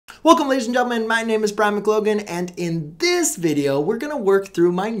Welcome, ladies and gentlemen. My name is Brian McLogan, and in this video, we're going to work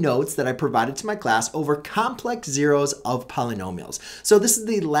through my notes that I provided to my class over complex zeros of polynomials. So this is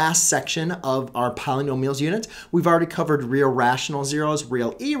the last section of our polynomials unit. We've already covered real rational zeros,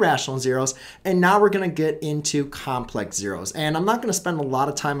 real irrational zeros, and now we're going to get into complex zeros. And I'm not going to spend a lot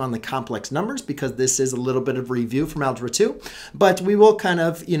of time on the complex numbers because this is a little bit of review from Algebra 2, but we will kind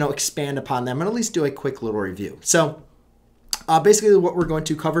of, expand upon them and at least do a quick little review. So basically what we're going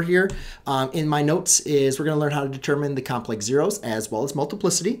to cover here in my notes is we're going to learn how to determine the complex zeros as well as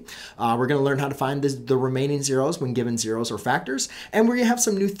multiplicity. We're going to learn how to find the remaining zeros when given zeros or factors. And we're going to have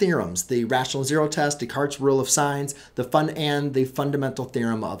some new theorems, the rational zero test, Descartes' rule of signs, the fundamental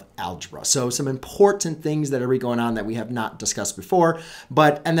theorem of algebra. So some important things that are going on that we have not discussed before.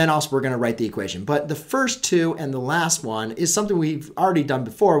 And then also we're going to write the equation. But the first two and the last one is something we've already done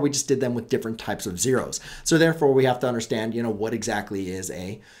before. We just did them with different types of zeros. So therefore we have to understand, what exactly is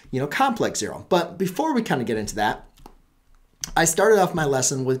a, complex zero. But before we kind of get into that, I started off my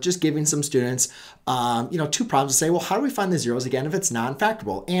lesson with just giving some students, two problems to say, well, how do we find the zeros again if it's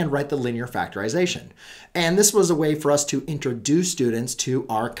non-factorable, and write the linear factorization. And this was a way for us to introduce students to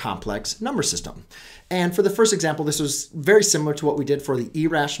our complex number system. And for the first example, this was very similar to what we did for the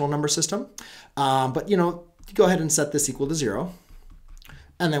irrational number system. But, you go ahead and set this equal to 0.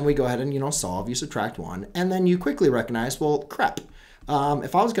 And then we go ahead and, solve, you subtract 1. And then you quickly recognize, well, crap.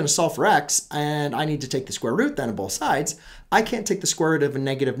 If I was going to solve for x and I need to take the square root then of both sides, I can't take the square root of a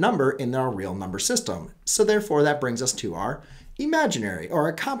negative number in our real number system. So therefore, that brings us to our imaginary or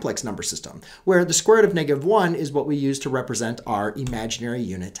a complex number system, where the square root of -1 is what we use to represent our imaginary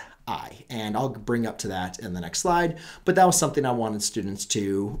unit I. And I'll bring up to that in the next slide. But that was something I wanted students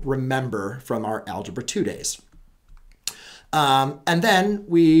to remember from our Algebra 2 days. And then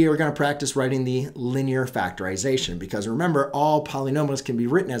we are going to practice writing the linear factorization, because remember, all polynomials can be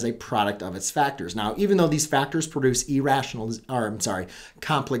written as a product of its factors. Now, even though these factors produce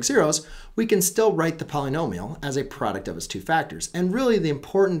complex zeros, we can still write the polynomial as a product of its two factors. And really the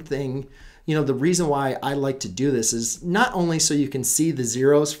important thing, the reason why I like to do this is not only so you can see the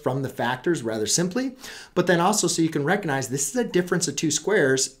zeros from the factors rather simply, but then also so you can recognize this is a difference of two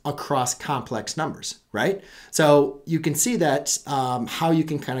squares across complex numbers, right? So you can see that how you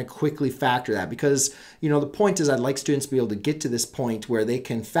can kind of quickly factor that, because, the point is I'd like students to be able to get to this point where they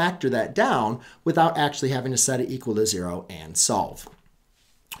can factor that down without actually having to set it equal to 0 and solve.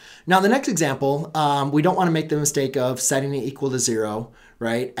 Now, the next example, we don't want to make the mistake of setting it equal to 0,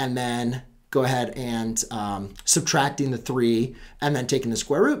 right? And then go ahead and subtracting the 3 and then taking the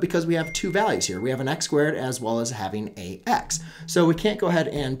square root, because we have two values here. We have an x squared as well as having a x. So we can't go ahead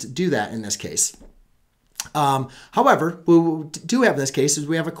and do that in this case. However, what we do have in this case is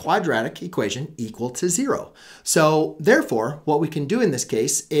we have a quadratic equation equal to 0. So therefore, what we can do in this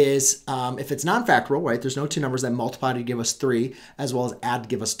case is, if it's non-factorable, right, there's no two numbers that multiply to give us 3 as well as add to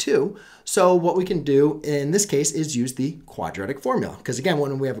give us 2. So what we can do in this case is use the quadratic formula. Because again,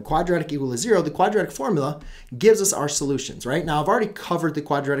 when we have a quadratic equal to 0, the quadratic formula gives us our solutions, right? Now, I've already covered the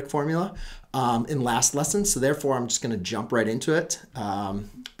quadratic formula in last lesson, so therefore I'm just going to jump right into it.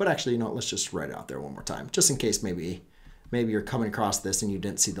 But actually, let's just write it out there one more time, just in case maybe you're coming across this and you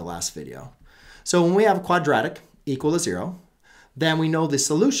didn't see the last video. So when we have a quadratic equal to 0, then we know the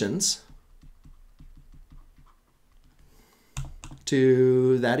solutions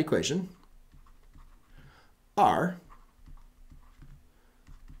to that equation are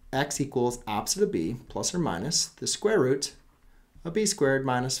x equals opposite of b plus or minus the square root of b squared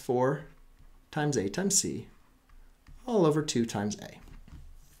minus 4 times a times c all over 2 times a.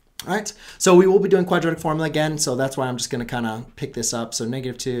 All right, so we will be doing quadratic formula again, so that's why I'm just going to kind of pick this up. So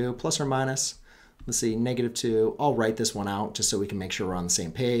 -2 plus or minus, let's see, -2. I'll write this one out just so we can make sure we're on the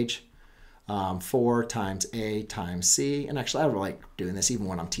same page. 4 times a times c. And actually, I like doing this even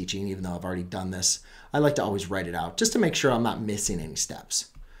when I'm teaching, even though I've already done this. I like to always write it out just to make sure I'm not missing any steps.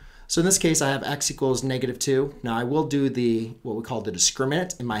 So in this case, I have x equals -2. Now I will do what we call the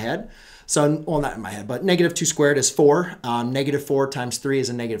discriminant in my head. So, well, not in my head, but -2 squared is 4. -4 times 3 is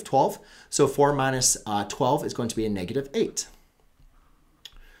a -12. So 4 minus 12 is going to be a -8.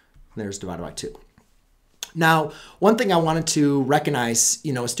 And there's divided by 2. Now, one thing I wanted to recognize,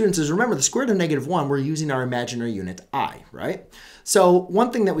 as students is, remember the square root of -1, we're using our imaginary unit I, right? So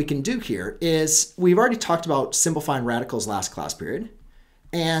one thing that we can do here is we've already talked about simplifying radicals last class period.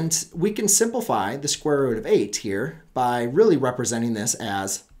 And we can simplify the square root of 8 here by really representing this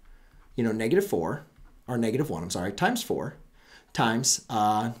as, -4, or -1, I'm sorry, times 4 times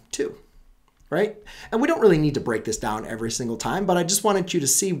 2, right? And we don't really need to break this down every single time, but I just wanted you to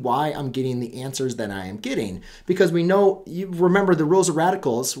see why I'm getting the answers that I am getting, because we know, you remember the rules of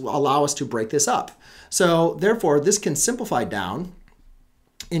radicals allow us to break this up. So therefore, this can simplify down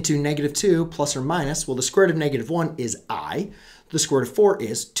into -2 plus or minus, well, the square root of -1 is I. The square root of 4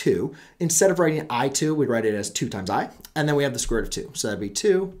 is 2. Instead of writing I2, we'd write it as 2 times I. And then we have the square root of 2. So that'd be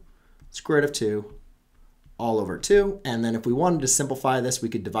 2 square root of 2 all over 2. And then if we wanted to simplify this, we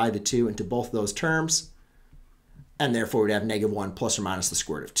could divide the 2 into both of those terms. And therefore, we'd have -1 plus or minus the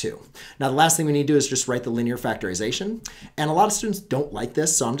square root of 2. Now, the last thing we need to do is just write the linear factorization. And a lot of students don't like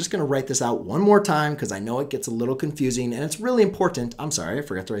this, so I'm just going to write this out one more time because I know it gets a little confusing and it's really important. I'm sorry, I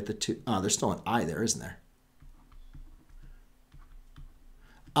forgot to write the 2. There's still an I there, isn't there?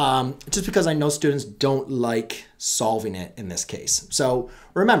 Just because I know students don't like solving it in this case. So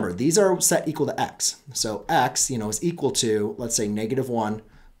remember, these are set equal to x. So x, is equal to, let's say, -1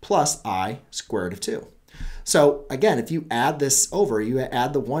 plus I square root of 2. So again, if you add this over, you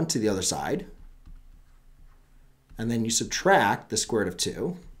add the 1 to the other side, and then you subtract the square root of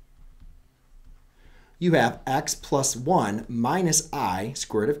 2, you have x plus 1 minus I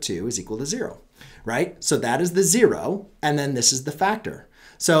square root of 2 is equal to 0, right? So that is the 0, and then this is the factor.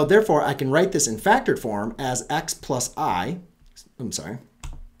 So therefore, I can write this in factored form as x plus 1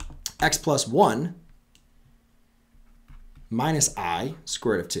 minus I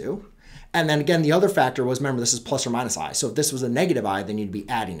square root of 2. And then again, the other factor was, remember, this is plus or minus I. So if this was a negative I, then you'd be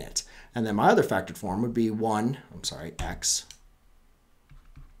adding it. And then my other factored form would be x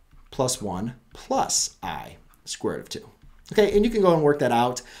plus 1 plus I square root of 2. Okay, and you can go and work that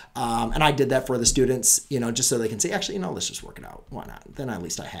out. And I did that for the students, just so they can see, actually, let's just work it out. Why not? Then at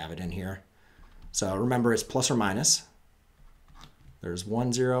least I have it in here. So remember, it's plus or minus. There's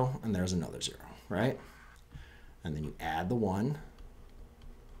 1 0, and there's another 0, right? And then you add the 1.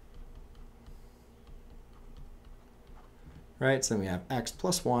 Right, so then we have x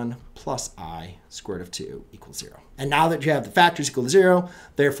plus 1 plus I square root of 2 equals 0. And now that you have the factors equal to 0,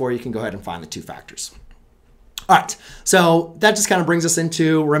 therefore you can go ahead and find the two factors. All right, so that just kind of brings us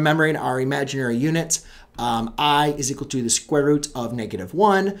into remembering our imaginary unit. I is equal to the square root of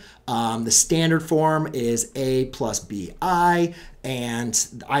 -1. The standard form is a plus bi,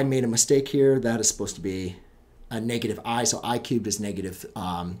 and I made a mistake here. That is supposed to be a -I, so I cubed is negative.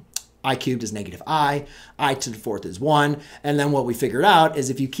 I cubed is -I to the 4th is 1, and then what we figured out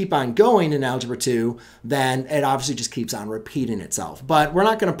is if you keep on going in Algebra 2, then it obviously just keeps on repeating itself. But we're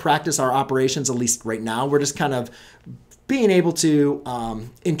not going to practice our operations, at least right now. We're just kind of being able to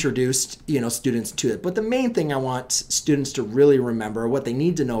introduce students to it. But the main thing I want students to really remember, what they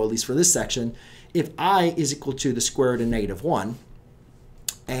need to know, at least for this section, if I is equal to the square root of -1,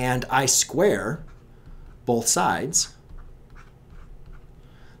 and I square both sides,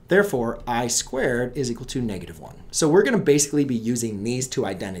 therefore, I squared is equal to -1. So we're going to basically be using these two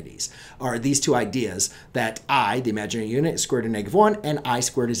identities, or these two ideas, that I, the imaginary unit, is square root of -1, and I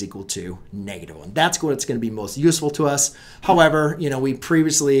squared is equal to -1. That's what's going to be most useful to us. However, we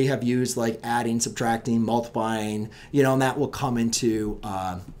previously have used like adding, subtracting, multiplying, and that will come into,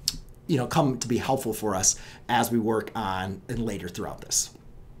 come to be helpful for us as we work on and later throughout this.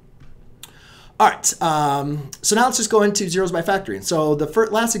 All right, so now let's just go into zeros by factoring. So the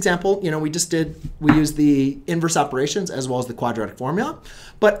last example, we used the inverse operations as well as the quadratic formula.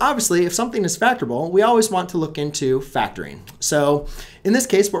 But obviously, if something is factorable, we always want to look into factoring. So in this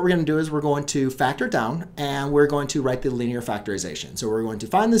case, what we're going to do is we're going to factor it down, and we're going to write the linear factorization. So we're going to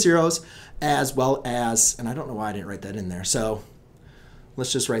find the zeros as well as, and I don't know why I didn't write that in there. So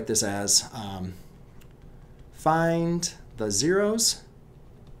let's just write this as find the zeros,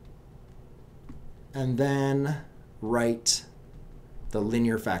 and then write the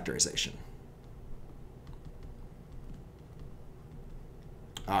linear factorization.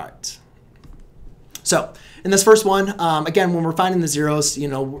 All right. So in this first one, again, when we're finding the zeros,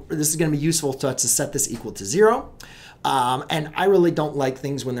 this is going to be useful to us to set this equal to 0. And I really don't like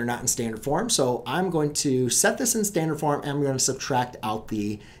things when they're not in standard form. So I'm going to set this in standard form, and I'm going to subtract out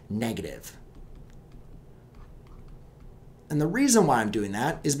the negative. And the reason why I'm doing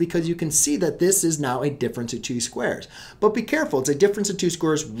that is because you can see that this is now a difference of 2 squares. But be careful, it's a difference of 2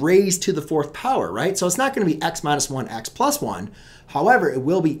 squares raised to the 4th power, right? So it's not going to be x minus 1, x plus 1. However, it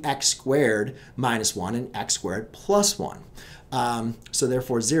will be x squared minus 1 and x squared plus 1. So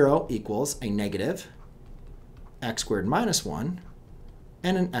therefore, 0 equals a negative x squared minus 1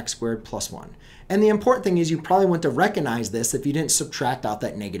 and an x squared plus 1. And the important thing is you probably want to recognize this if you didn't subtract out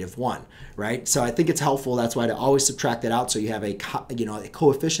that -1, right? So I think it's helpful. That's why to always subtract it out so you have a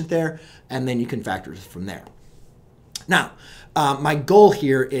coefficient there, and then you can factor it from there. Now, my goal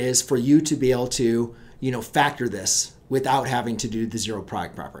here is for you to be able to, factor this without having to do the zero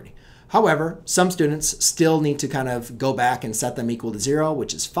product property. However, some students still need to kind of go back and set them equal to 0,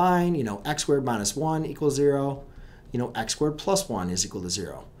 which is fine. X squared minus 1 equals 0. X squared plus 1 is equal to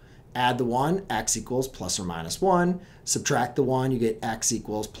 0. Add the 1, x equals plus or minus 1. Subtract the 1, you get x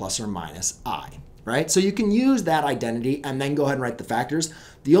equals plus or minus I. Right? So you can use that identity and then go ahead and write the factors.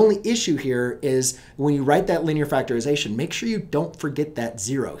 The only issue here is when you write that linear factorization, make sure you don't forget that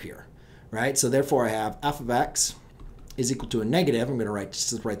 0 here. Right? So therefore I have f of x is equal to a negative. I'm going to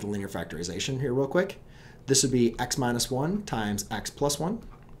just write the linear factorization here real quick. This would be x minus 1 times x plus 1.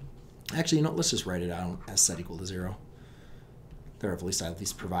 Actually, let's just write it out as set equal to 0. There, at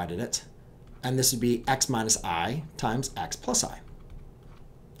least provided it. And this would be x minus I times x plus I.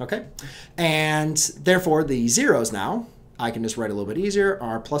 Okay? And therefore, the zeros now, I can just write a little bit easier,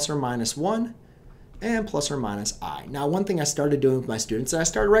 are plus or minus 1 and plus or minus I. Now, one thing I started doing with my students is I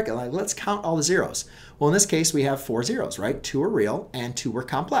started recognizing, let's count all the zeros. Well, in this case, we have 4 zeros, right? 2 are real and 2 are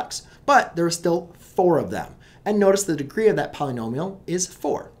complex. But there are still 4 of them. And notice the degree of that polynomial is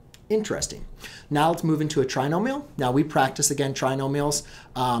 4. Interesting. Now let's move into a trinomial. Now we practice, again, trinomials,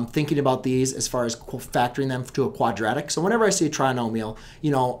 thinking about these as far as factoring them to a quadratic. So whenever I see a trinomial,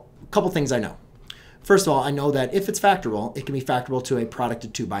 a couple things I know. First of all, I know that if it's factorable, it can be factorable to a product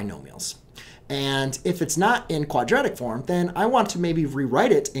of 2 binomials. And if it's not in quadratic form, then I want to maybe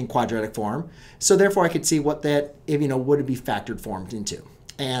rewrite it in quadratic form. So therefore I could see what that, would it be factored formed into.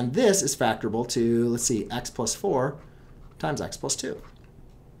 And this is factorable to, let's see, x plus 4 times x plus 2.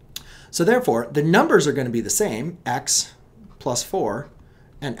 So therefore, the numbers are going to be the same, x plus 4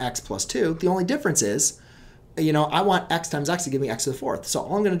 and x plus 2. The only difference is, I want x times x to give me x to the 4th. So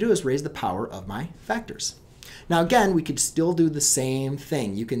all I'm going to do is raise the power of my factors. Now again, we could still do the same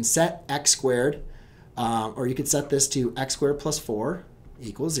thing. You can set x squared, or you could set this to x squared plus 4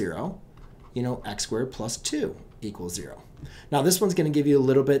 equals 0. X squared plus 2 equals 0. Now this one's going to give you a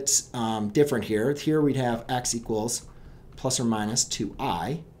little bit different here. Here we'd have x equals plus or minus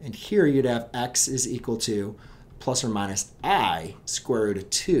 2i. And here you'd have x is equal to plus or minus I square root of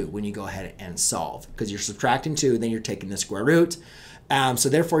 2 when you go ahead and solve. Because you're subtracting 2, then you're taking the square root. So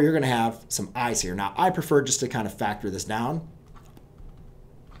therefore, you're going to have some i's here. Now, I prefer just to kind of factor this down.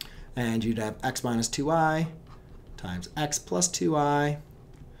 And you'd have x minus 2i times x plus 2i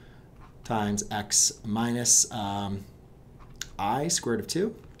times x minus I square root of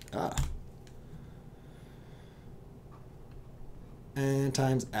 2. And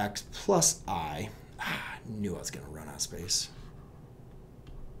times x plus I. I knew I was going to run out of space.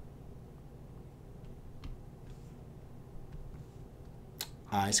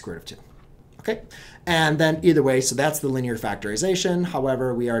 I square root of 2. Okay, and then either way, so that's the linear factorization.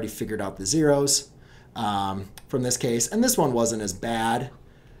 However, we already figured out the zeros from this case, and this one wasn't as bad.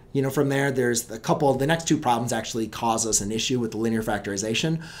 From there, there's the next 2 problems actually cause us an issue with the linear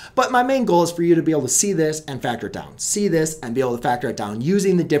factorization. But my main goal is for you to be able to see this and factor it down. See this and be able to factor it down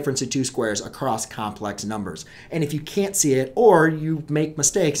using the difference of 2 squares across complex numbers. And if you can't see it or you make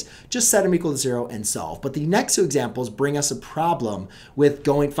mistakes, just set them equal to 0 and solve. But the next 2 examples bring us a problem with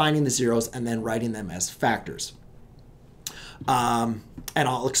finding the zeros and then writing them as factors. And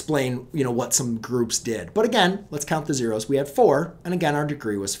I'll explain, what some groups did. But again, let's count the zeros. We had 4, and again, our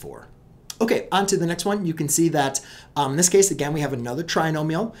degree was 4. Okay, on to the next one. You can see that in this case, again, we have another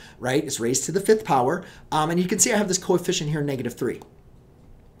trinomial, right? It's raised to the 5th power. And you can see I have this coefficient here, -3.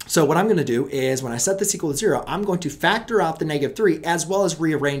 So what I'm going to do is when I set this equal to 0, I'm going to factor out the -3 as well as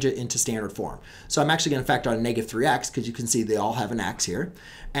rearrange it into standard form. So I'm actually going to factor out a -3x because you can see they all have an x here.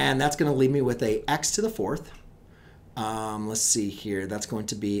 And that's going to leave me with a x to the 4th. Let's see here. That's going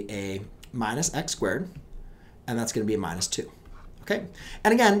to be a minus x squared, and that's going to be a -2. Okay,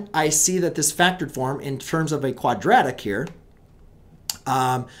 and again, I see that this factored form in terms of a quadratic here,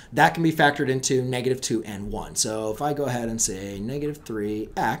 that can be factored into -2 and 1. So if I go ahead and say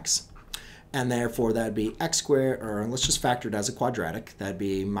 -3x, and therefore that'd be x squared, or let's just factor it as a quadratic, that'd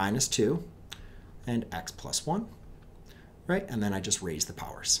be -2 and x plus 1, right? And then I just raise the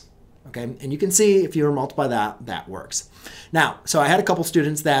powers. Okay, and you can see if you were to multiply that, that works. Now, so I had a couple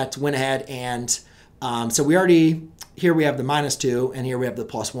students that went ahead and, so we already, here we have the -2 and here we have the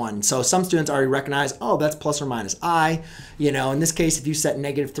 +1. So some students already recognize, oh, that's plus or minus I. In this case, if you set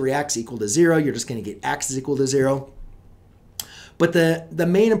 -3x equal to 0, you're just going to get x is equal to 0. But the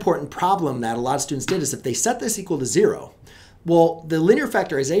main important problem that a lot of students did is if they set this equal to 0, well, the linear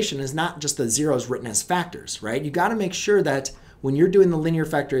factorization is not just the zeros written as factors, right? You got to make sure that when you're doing the linear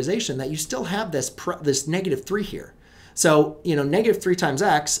factorization that you still have this -3 here. So, negative 3 times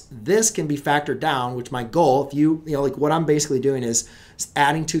x, this can be factored down, which my goal, if like what I'm basically doing is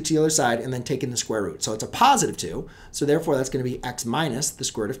adding 2 to the other side and then taking the square root. So it's a positive 2. So therefore, that's going to be x minus the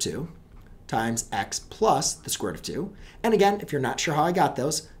square root of 2 times x plus the square root of 2. And again, if you're not sure how I got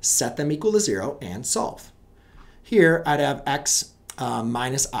those, set them equal to 0 and solve. Here, I'd have x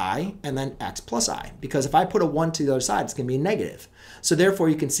minus I and then x plus I. Because if I put a 1 to the other side, it's going to be a negative. So therefore,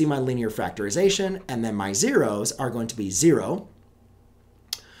 you can see my linear factorization, and then my zeros are going to be 0.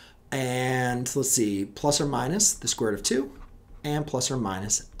 And let's see, plus or minus the square root of 2, and plus or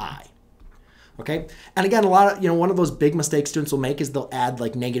minus I. Okay, and again, a lot of, one of those big mistakes students will make is they'll add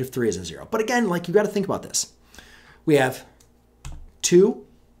like negative 3 as a 0. But again, like you got to think about this. We have 2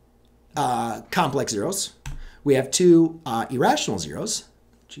 complex zeros. We have 2 irrational zeros.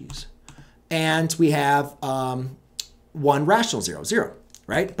 Jeez. And we have 1 rational 0, 0,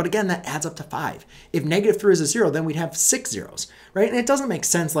 right? But again, that adds up to 5. If negative 3 is a 0, then we'd have 6 zeros, right? And it doesn't make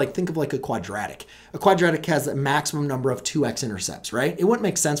sense, like think of like a quadratic. A quadratic has a maximum number of 2 x-intercepts, right? It wouldn't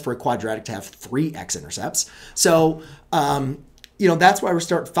make sense for a quadratic to have 3 x-intercepts. So, that's why we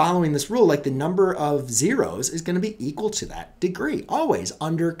start following this rule, like the number of zeros is going to be equal to that degree, always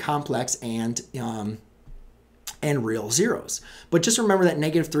under complex and real zeros. But just remember that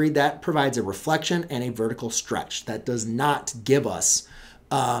negative 3, that provides a reflection and a vertical stretch. That does not give us,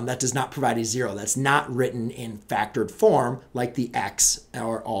 that does not provide a 0. That's not written in factored form like the x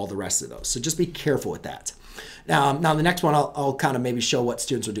or all the rest of those. So just be careful with that. Now the next one, I'll kind of maybe show what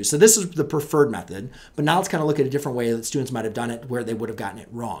students will do. So this is the preferred method, but now let's kind of look at a different way that students might have done it where they would have gotten it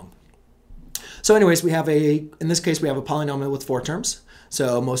wrong. So anyways, in this case, we have a polynomial with 4 terms.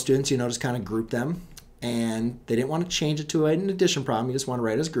 So most students, just kind of group them. And they didn't want to change it to an addition problem. You just want to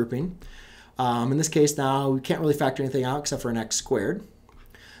write it as grouping. In this case now, we can't really factor anything out except for an x squared.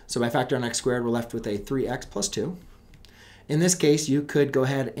 So by factoring x squared, we're left with a 3x plus 2. In this case, you could go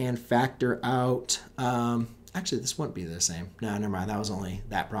ahead and factor out, actually this wouldn't be the same. No, never mind, that was only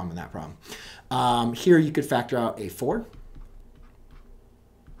that problem and that problem. Here you could factor out a 4,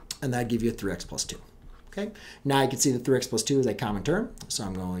 and that'd give you a 3x plus 2. Okay, now you can see the 3x plus 2 is a common term, so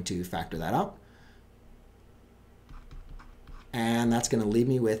I'm going to factor that out. And that's going to leave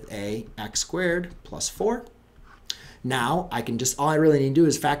me with a x squared plus 4. Now I can all I really need to do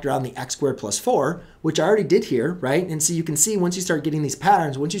is factor out the x squared plus 4, which I already did here, right? And so you can see once you start getting these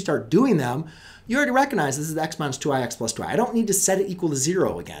patterns, once you start doing them, you already recognize this is x minus 2i, x plus 2i. I don't need to set it equal to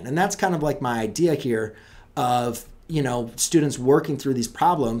 0 again. And that's kind of like my idea here of, students working through these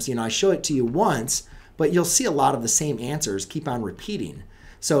problems. I show it to you once, but you'll see a lot of the same answers keep on repeating.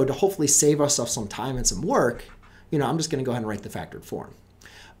 So to hopefully save ourselves some time and some work, I'm just going to go ahead and write the factored form.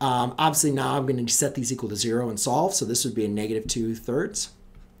 Obviously, now I'm going to set these equal to 0 and solve. So this would be a negative 2/3.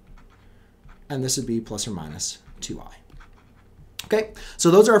 And this would be plus or minus 2i. Okay,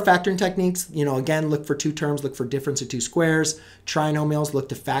 so those are our factoring techniques. Again, look for 2 terms, look for difference of 2 squares. Trinomials, look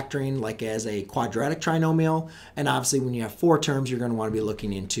to factoring like as a quadratic trinomial. And obviously, when you have 4 terms, you're going to want to be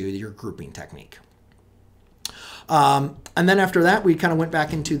looking into your grouping technique. And then after that, we kind of went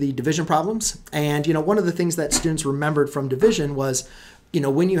back into the division problems. And, one of the things that students remembered from division was,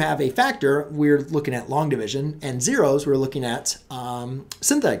 when you have a factor, we're looking at long division, and zeros, we're looking at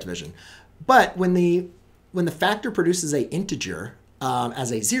synthetic division. But when the factor produces an integer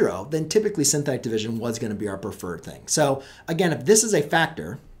as a 0, then typically synthetic division was going to be our preferred thing. So again, if this is a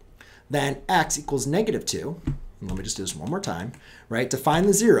factor, then x equals negative 2. And let me just do this one more time, right? To find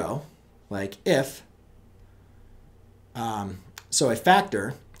the 0, like if, so a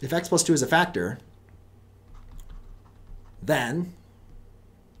factor, if x plus 2 is a factor, then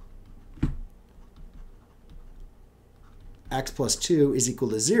x plus 2 is equal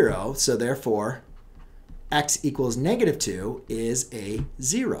to 0. So therefore, x equals negative 2 is a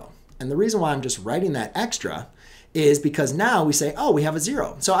 0. And the reason why I'm just writing that extra is because now we say, oh, we have a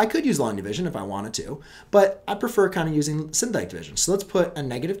 0. So I could use long division if I wanted to, but I prefer kind of using synthetic division. So let's put a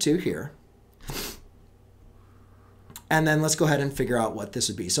negative 2 here. And then let's go ahead and figure out what this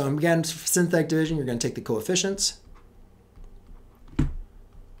would be. So again, synthetic division, you're going to take the coefficients.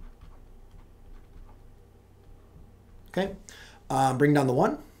 Okay, bring down the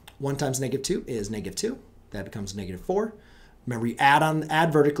 1. 1 times negative 2 is negative 2. That becomes negative 4. Remember, you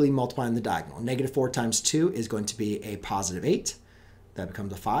add vertically, multiplying the diagonal. Negative 4 times 2 is going to be a positive 8. That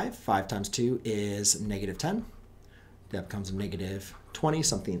becomes a 5. 5 times 2 is negative 10. That becomes a negative 20.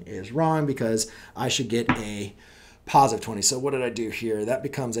 Something is wrong because I should get a positive 20. So what did I do here? That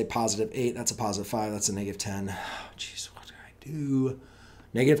becomes a positive 8. That's a positive 5. That's a negative 10. Jeez, what did I do?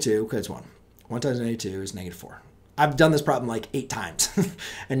 Negative 2, because 1. 1 times negative 2 is negative 4. I've done this problem like 8 times.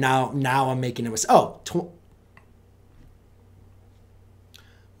 And now I'm making it with,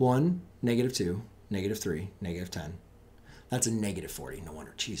 1, negative 2, negative 3, negative 10. That's a negative 40. No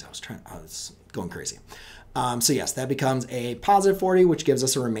wonder. Geez, I was going crazy. So yes, that becomes a positive 40, which gives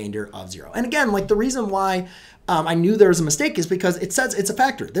us a remainder of 0. And again, like the reason why I knew there was a mistake is because it says it's a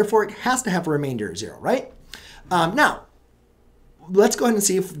factor. Therefore, it has to have a remainder of 0, right? Now, let's go ahead and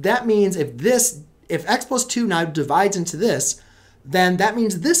see if that means if x plus 2 now divides into this, then that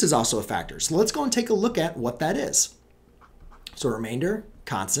means this is also a factor. So let's go and take a look at what that is. So remainder,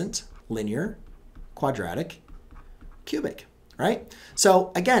 constant, linear, quadratic, cubic, right?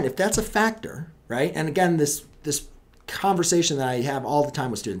 So again, if that's a factor, right? And again, this conversation that I have all the time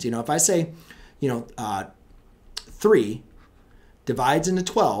with students, if I say, 3 divides into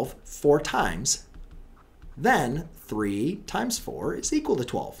 12 4 times, then 3 times 4 is equal to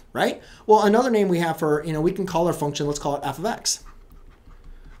 12, right? Well, another name we have for, we can call our function, let's call it f of x.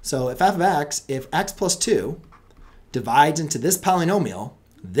 So if f of x, if x plus 2 divides into this polynomial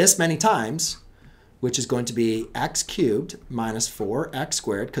this many times, which is going to be x cubed minus 4x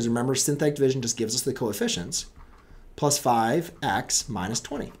squared, because remember, synthetic division just gives us the coefficients, plus 5x minus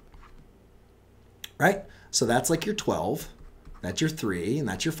 20, right? So that's like your 12, that's your 3, and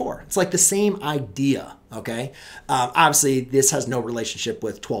that's your 4. It's like the same idea, okay? Obviously, this has no relationship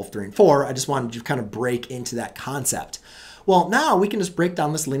with 12, 3, and 4. I just wanted to kind of break into that concept. Well, now we can just break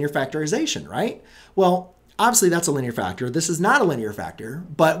down this linear factorization, right? Well, obviously, that's a linear factor. This is not a linear factor,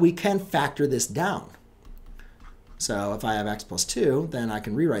 but we can factor this down. So if I have x plus 2, then I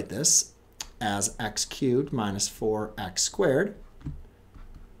can rewrite this as x cubed minus 4x squared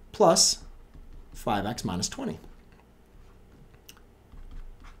plus 5x minus 20.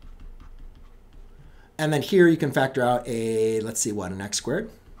 And then here you can factor out an x squared.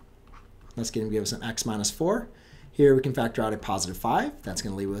 That's going to give us an x minus 4. Here we can factor out a positive 5. That's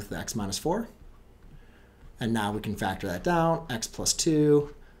going to leave with the x minus 4. And now we can factor that down, x plus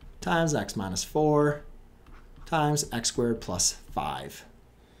 2 times x minus 4 times x squared plus 5.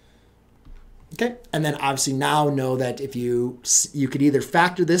 Okay, and then obviously now know that if you could either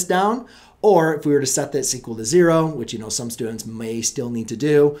factor this down, or if we were to set this equal to 0, which some students may still need to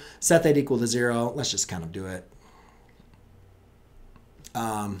do, set that equal to 0. Let's just kind of do it.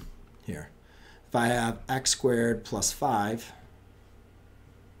 Here, if I have x squared plus 5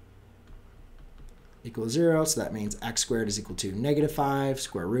 equal to 0, so that means x squared is equal to negative 5,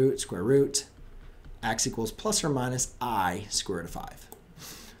 square root, x equals plus or minus I square root of 5.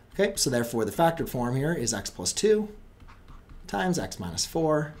 Okay, so therefore the factored form here is x plus 2 times x minus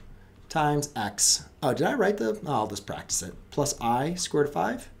 4 times x, did I write I'll just practice it, plus I square root of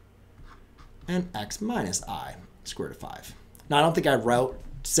 5 and x minus I square root of 5. Now I don't think I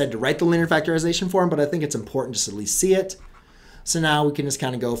said to write the linear factorization form, but I think it's important just to at least see it. So now we can just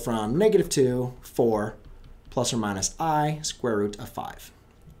kind of go from negative 2, 4, plus or minus I square root of 5.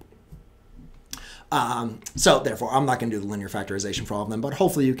 So therefore, I'm not going to do the linear factorization for all of them, but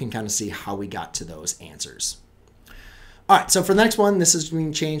hopefully you can kind of see how we got to those answers. All right, so for the next one, this is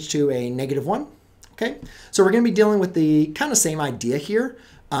being changed to a negative 1. Okay, so we're going to be dealing with the kind of same idea here,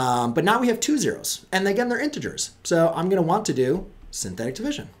 but now we have 2 zeros, and again, they're integers. So I'm going to want to do synthetic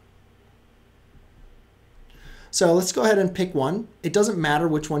division. So let's go ahead and pick one. It doesn't matter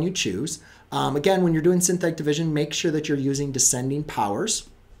which one you choose. Again, when you're doing synthetic division, make sure that you're using descending powers,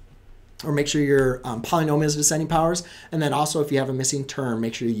 or make sure your polynomial is descending powers. And then also, if you have a missing term,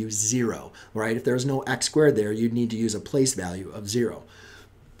 make sure you use 0, right? If there's no x squared there, you'd need to use a place value of 0.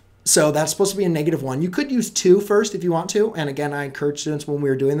 So that's supposed to be a negative 1. You could use 2 first if you want to. And again, I encourage students when we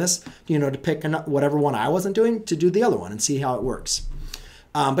were doing this, to pick whatever one I wasn't doing, to do the other one and see how it works.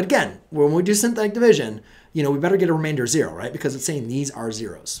 But again, when we do synthetic division, we better get a remainder 0, right? Because it's saying these are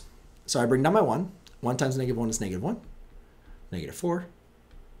zeros. So I bring down my 1. 1 times negative 1 is negative 1. Negative 4.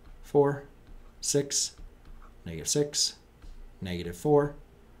 4, 6, negative 6, negative 4,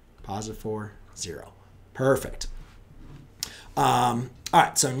 positive 4, 0. Perfect. All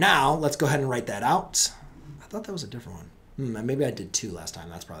right, so now let's go ahead and write that out. I thought that was a different one. Maybe I did 2 last time.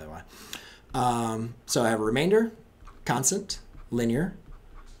 That's probably why. So I have a remainder, constant, linear,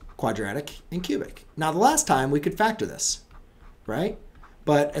 quadratic, and cubic. Now the last time we could factor this, right?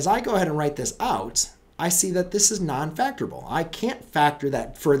 But as I go ahead and write this out, I see that this is non-factorable. I can't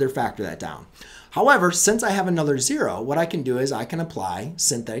further factor that down. However, since I have another 0, what I can do is I can apply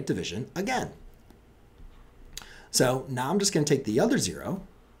synthetic division again. So now I'm just going to take the other 0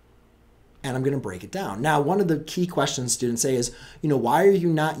 and I'm going to break it down. Now, one of the key questions students say is, why are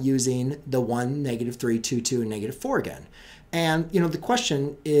you not using the 1, negative 3, 2, 2, and negative 4 again? And, the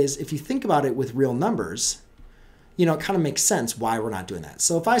question is, if you think about it with real numbers, it kind of makes sense why we're not doing that.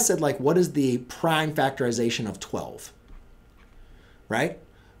 So if I said, what is the prime factorization of 12, right?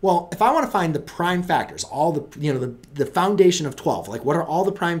 Well, if I want to find the prime factors, all the, the foundation of 12, like what are all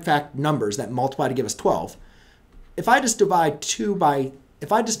the prime numbers that multiply to give us 12? If I just divide 12 by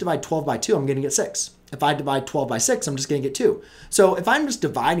 2, I'm going to get 6. If I divide 12 by 6, I'm just going to get 2. So if I'm just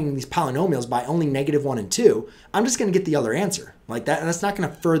dividing these polynomials by only -1 and 2, I'm just going to get the other answer like that, and that's not going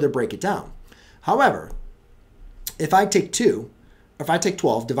to further break it down. However, if I take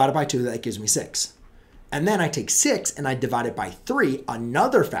 12 divided by 2, that gives me 6. And then I take 6 and I divide it by 3,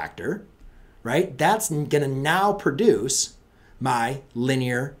 another factor, right? That's going to now produce my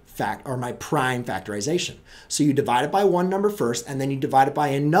linear or my prime factorization. So you divide it by one number first, and then you divide it by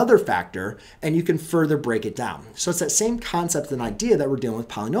another factor, and you can further break it down. So it's that same concept and idea that we're dealing with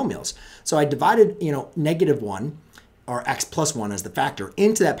polynomials. So I divided, -1 or x plus 1 as the factor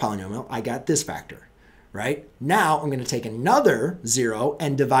into that polynomial. I got this factor, right? Now I'm going to take another 0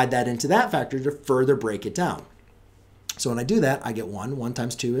 and divide that into that factor to further break it down. So when I do that, I get 1. 1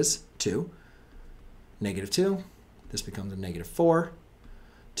 times 2 is 2. -2. This becomes a -4.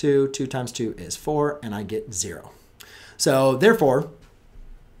 2 times 2 is 4, and I get 0. So therefore,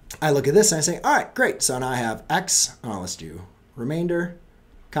 I look at this and I say, all right, great. So now I have x, let's do remainder,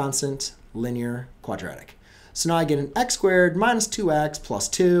 constant, linear, quadratic. So now I get an x squared minus 2x plus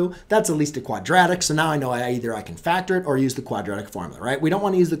 2. That's at least a quadratic. So now I know either I can factor it or use the quadratic formula, right? We don't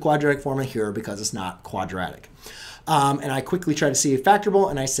want to use the quadratic formula here because it's not quadratic. And I quickly try to see if factorable,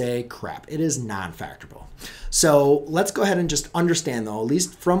 and I say, crap, it is non-factorable. So let's go ahead and just understand, though, at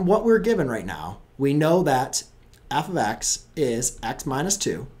least from what we're given right now, we know that f of x is x minus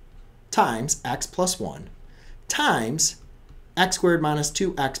 2 times x plus 1 times x squared minus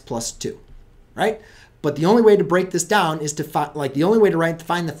 2x plus 2, right? But the only way to break this down is to find, the only way to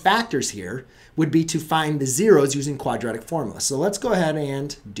find the factors here would be to find the zeros using quadratic formula. So let's go ahead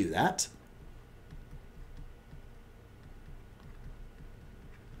and do that.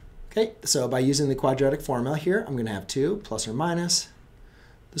 Okay, so by using the quadratic formula here, I'm going to have 2 plus or minus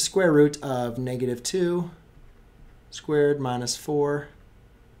the square root of -2 squared minus 4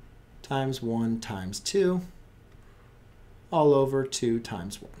 times 1 times 2 all over 2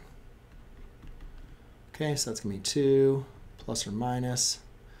 times 1. Okay, so that's going to be 2 plus or minus,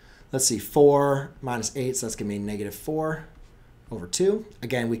 let's see, 4 minus 8, so that's going to be -4 over 2.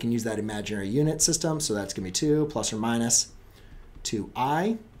 Again, we can use that imaginary unit system, so that's going to be 2 plus or minus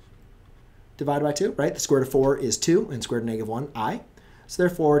 2i divided by 2, right? The square root of 4 is 2, and square root of -1, I. So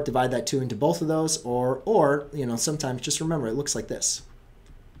therefore, divide that 2 into both of those, or sometimes just remember, it looks like this.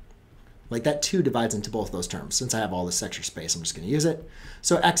 Like that 2 divides into both those terms. Since I have all this extra space, I'm just going to use it.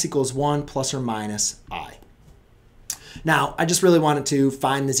 So x equals 1 plus or minus I. Now, I just really wanted to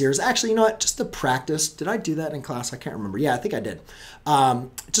find the zeros. Actually, you know what? Just to practice. Did I do that in class? I can't remember. Yeah, I think I did.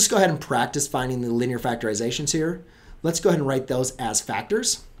 Just go ahead and practice finding the linear factorizations here. Let's go ahead and write those as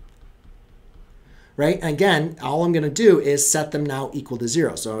factors. Right? And again, all I'm going to do is set them now equal to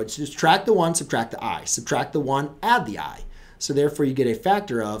 0. So it's subtract the 1, subtract the I. Subtract the 1, add the I. So therefore, you get a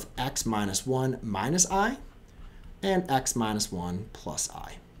factor of x minus 1 minus I and x minus 1 plus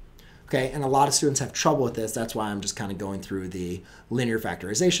I. Okay, and a lot of students have trouble with this. That's why I'm just kind of going through the linear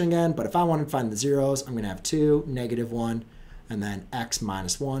factorization again. But if I want to find the zeros, I'm going to have 2, -1, and then x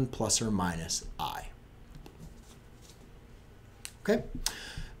minus 1 plus or minus I. Okay.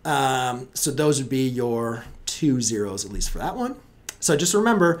 So those would be your 2 zeros, at least for that one. So just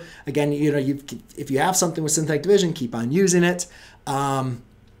remember, again, if you have something with synthetic division, keep on using it. And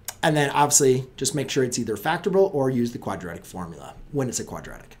then obviously just make sure it's either factorable or use the quadratic formula when it's a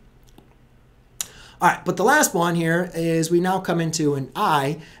quadratic. All right, but the last one here is we now come into an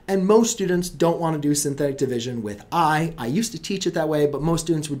I, and most students don't want to do synthetic division with I. I used to teach it that way, but most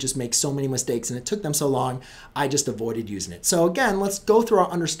students would just make so many mistakes, and it took them so long, I just avoided using it. So again, let's go through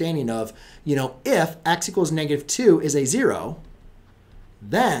our understanding of, if x equals -2 is a 0,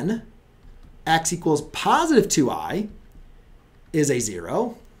 then x equals positive 2i is a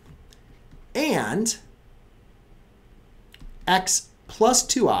 0, and x plus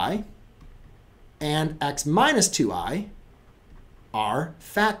 2i and x minus 2i are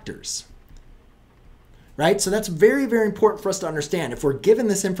factors, right? So that's very, very important for us to understand. If we're given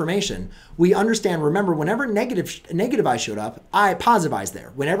this information, we understand, remember, whenever negative I showed up, positive I is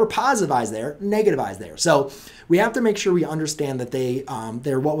there. Whenever positive I is there, negative I is there. So we have to make sure we understand that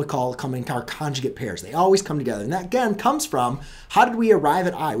they're what we call coming our conjugate pairs. They always come together. And that, again, comes from, how did we arrive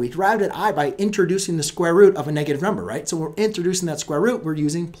at I? We arrived at I by introducing the square root of a negative number, right? So we're introducing that square root, we're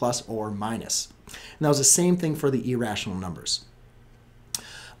using plus or minus. And that was the same thing for the irrational numbers.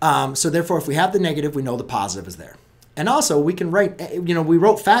 So therefore, if we have the negative, we know the positive is there. And also, we can write, we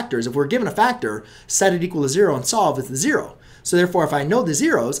wrote factors. If we're given a factor, set it equal to 0 and solve, it's the 0. So therefore, if I know the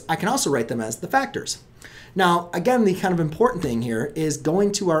zeros, I can also write them as the factors. Now, again, the kind of important thing here is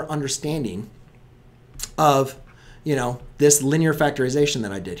going to our understanding of, this linear factorization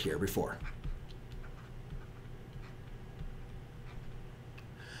that I did here before.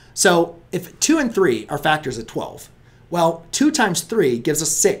 So if 2 and 3 are factors of 12, well, 2 times 3 gives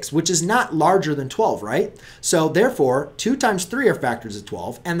us 6, which is not larger than 12, right? So therefore, 2 times 3 are factors of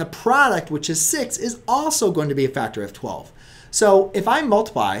 12, and the product, which is 6, is also going to be a factor of 12. So if I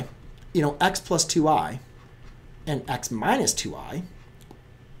multiply, x plus 2i and x minus 2i,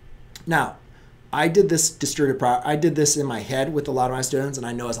 now, I did this I did this in my head with a lot of my students, and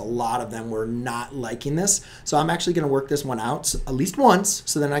I noticed a lot of them were not liking this. So I'm actually going to work this one out at least once,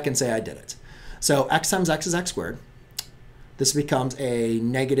 so then I can say I did it. So x times x is x squared. This becomes a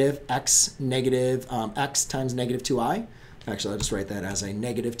negative x times negative 2i. Actually, I'll just write that as a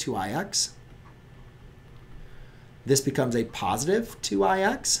negative 2ix. This becomes a positive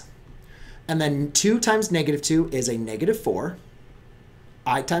 2ix. And then 2 times negative 2 is a negative 4.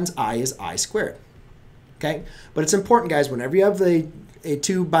 I times I is I squared. Okay? But it's important, guys, whenever you have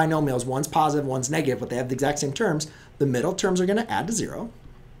two binomials, one's positive, one's negative, but they have the exact same terms, the middle terms are going to add to 0.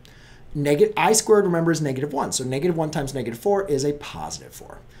 I squared, remember, is negative 1. So negative 1 times negative 4 is a positive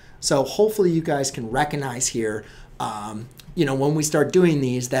 4. So hopefully you guys can recognize here, when we start doing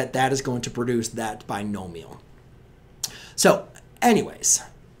these, that is going to produce that binomial. So anyways,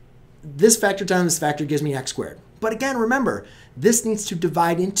 this factor times this factor gives me x squared. But again, remember, this needs to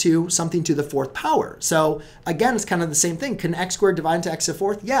divide into something to the 4th power. So again, it's kind of the same thing. Can x squared divide into x to the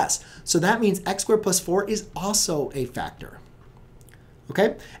 4th? Yes. So that means x squared plus 4 is also a factor.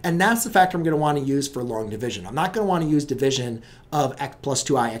 Okay? And that's the factor I'm going to want to use for long division. I'm not going to want to use division of x plus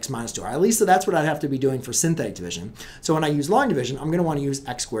 2i, x minus 2i. At least so that's what I'd have to be doing for synthetic division. So when I use long division, I'm going to want to use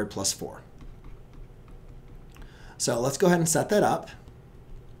x squared plus 4. So let's go ahead and set that up.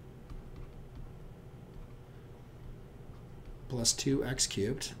 Plus 2x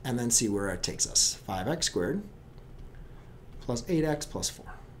cubed, and then see where it takes us. 5x squared plus 8x plus 4.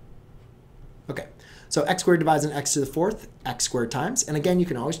 Okay, so x squared divides in x to the 4th, x squared times. And again, you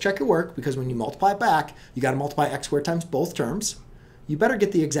can always check your work, because when you multiply it back, you got to multiply x squared times both terms. You better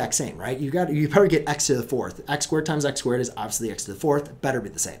get the exact same, right? You better get x to the 4th. X squared times x squared is obviously x to the 4th. It better be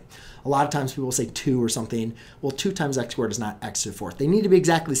the same. A lot of times people will say 2 or something. Well, 2 times x squared is not x to the 4th. They need to be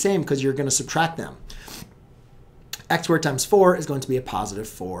exactly the same because you're going to subtract them. X squared times 4 is going to be a positive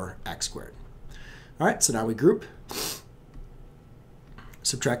 4x squared. All right, so now we group.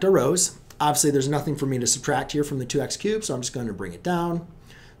 Subtract our rows. Obviously, there's nothing for me to subtract here from the 2x cubed, so I'm just going to bring it down.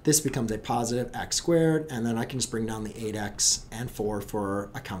 This becomes a positive x squared, and then I can just bring down the 8x and 4 for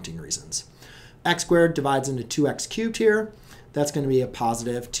accounting reasons. X squared divides into 2x cubed here. That's going to be a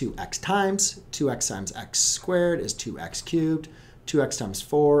positive 2x times. 2x times x squared is 2x cubed. 2x times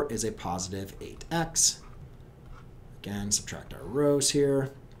 4 is a positive 8x. Again, subtract our rows here.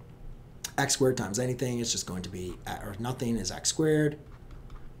 X squared times anything is just going to be, or nothing is x squared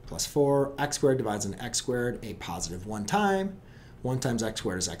plus 4. X squared divides into x squared, a positive 1 time. 1 times x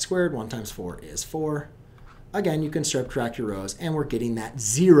squared is x squared. 1 times 4 is 4. Again, you can subtract your rows, and we're getting that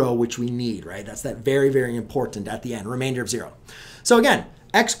 0, which we need, right? That's that very, very important at the end, remainder of 0. So again,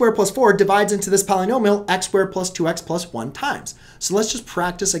 x squared plus 4 divides into this polynomial, x squared plus 2x plus 1 times. So let's just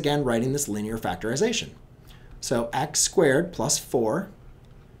practice again writing this linear factorization. So x squared plus 4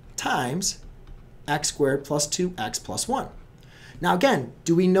 times x squared plus 2x plus 1. Now again,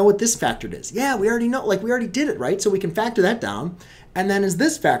 do we know what this factored is? Yeah, we already know, like we already did it, right? So we can factor that down. And then is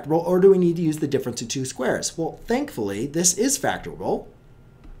this factorable, or do we need to use the difference of 2 squares? Well, thankfully, this is factorable.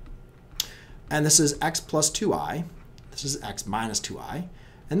 And this is x plus 2i. This is x minus 2i.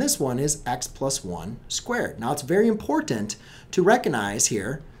 And this one is x plus 1 squared. Now it's very important to recognize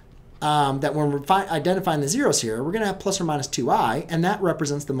here that when we're identifying the zeros here, we're going to have plus or minus 2i, and that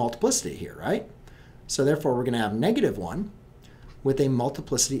represents the multiplicity here, right? So therefore, we're going to have negative 1 with a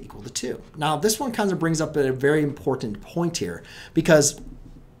multiplicity equal to 2. Now, this one kind of brings up a very important point here, because,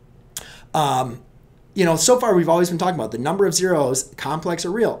 so far we've always been talking about the number of zeros, complex or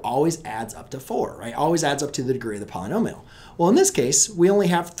real, always adds up to 4, right? Always adds up to the degree of the polynomial. Well, in this case, we only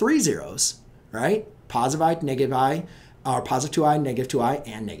have 3 zeros, right? Positive I, negative I, or positive 2i, negative 2i,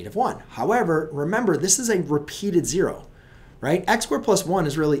 and negative 1. However, remember, this is a repeated 0, right? X squared plus 1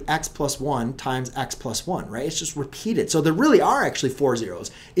 is really x plus 1 times x plus 1, right? It's just repeated. So there really are actually 4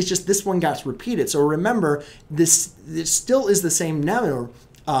 zeros. It's just this one got repeated. So remember, this still is the same number.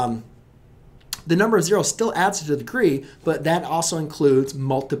 The number of zeros still adds to the degree, but that also includes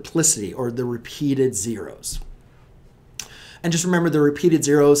multiplicity, or the repeated zeros. And just remember the repeated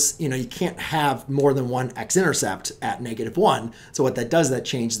zeros, you can't have more than one x-intercept at -1. So what that does, that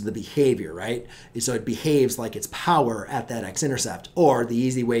changes the behavior, right? So it behaves like it's power at that x-intercept. Or the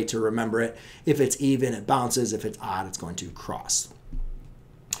easy way to remember it, if it's even, it bounces. If it's odd, it's going to cross.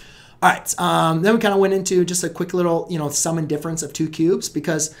 All right, then we kind of went into just a quick little, sum and difference of two cubes,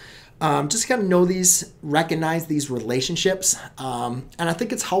 because just kind of know these, recognize these relationships. And I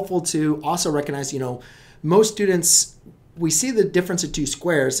think it's helpful to also recognize, most students, we see the difference of two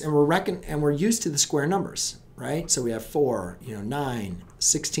squares, and we're used to the square numbers, right? So we have 4, 9,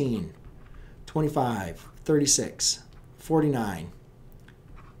 16, 25, 36, 49,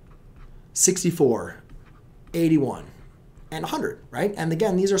 64, 81, and 100, right? And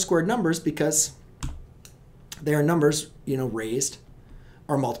again, these are squared numbers because they are numbers, raised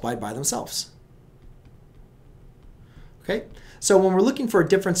or multiplied by themselves. Okay, so when we're looking for a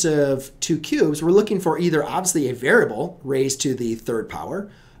difference of two cubes, we're looking for either obviously a variable raised to the third power,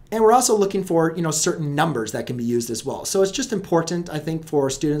 and we're also looking for, certain numbers that can be used as well. So it's just important, I think, for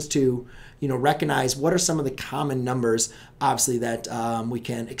students to, recognize what are some of the common numbers, obviously, that we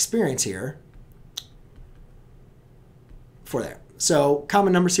can experience here for there. So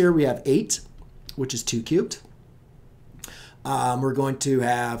common numbers here, we have 8, which is 2 cubed. We're going to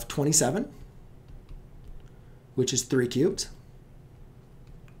have 27, which is 3 cubed.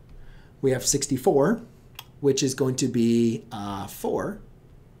 We have 64, which is going to be 4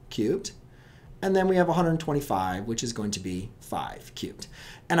 cubed. And then we have 125, which is going to be 5 cubed.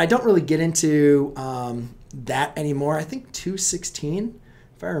 And I don't really get into that anymore. I think 216,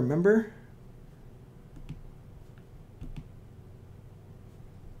 if I remember.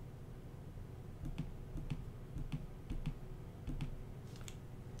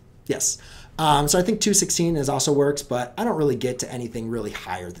 Yes. So I think 216 also works, but I don't really get to anything really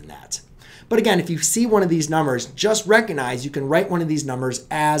higher than that. But again, if you see one of these numbers, just recognize you can write one of these numbers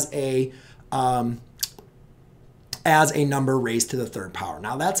as a number raised to the third power.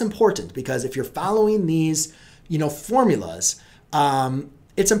 Now that's important because if you're following these, formulas,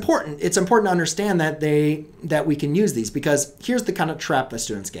 it's important. It's important to understand that we can use these, because here's the kind of trap that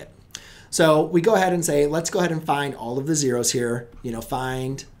students get. So we go ahead and say, let's go ahead and find all of the zeros here.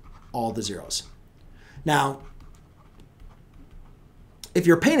 Find all the zeros. Now, if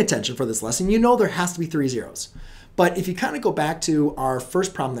you're paying attention for this lesson, there has to be 3 zeros. But if you kind of go back to our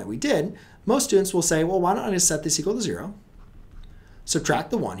first problem that we did, most students will say, well, why don't I just set this equal to 0?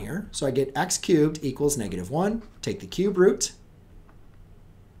 Subtract the 1 here. So I get x cubed equals -1. Take the cube root.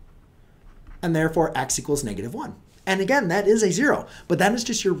 And therefore, x equals -1. And again, that is a 0, but that is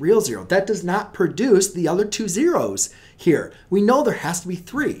just your real 0. That does not produce the other 2 zeros here. We know there has to be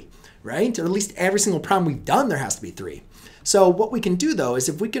 3, right? Or at least every single problem we've done, there has to be 3. So what we can do, though, is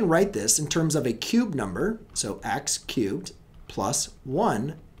if we can write this in terms of a cube number, so x cubed plus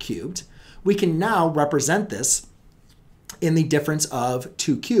 1 cubed, we can now represent this in the difference of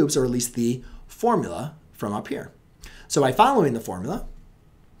 2 cubes, or at least the formula from up here. So by following the formula,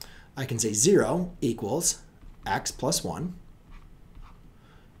 I can say 0 equals x plus 1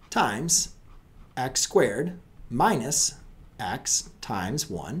 times x squared minus x times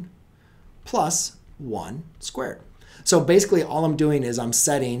 1 plus 1 squared. So basically all I'm doing is I'm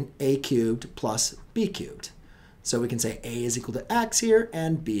setting a cubed plus b cubed. So we can say a is equal to x here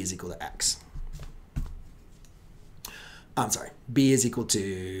and b is equal to x. I'm sorry, b is equal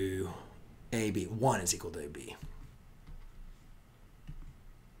to ab, 1 is equal to ab.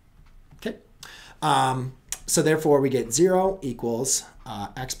 Okay. So therefore we get 0 equals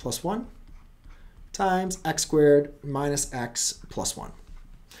x plus 1 times x squared minus x plus 1.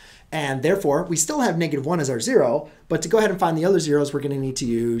 And therefore, we still have -1 as our 0, but to go ahead and find the other zeros, we're going to need to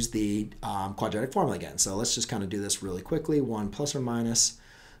use the quadratic formula again. So let's just kind of do this really quickly. 1 plus or minus,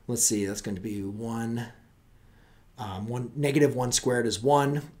 let's see, that's going to be 1. -1 squared is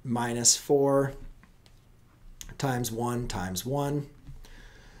 1 minus 4 times 1 times 1.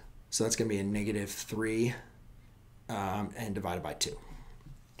 So that's going to be a -3 and divided by 2.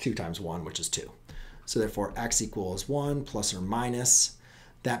 2 times 1, which is 2. So therefore, x equals 1 plus or minus.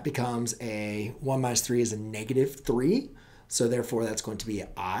 That becomes a 1 minus 3 is a -3. So therefore, that's going to be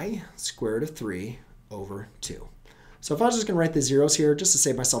I square root of 3 over 2. So if I was just going to write the zeros here, just to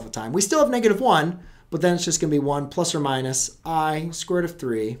save myself a time, we still have -1, but then it's just going to be 1 plus or minus I square root of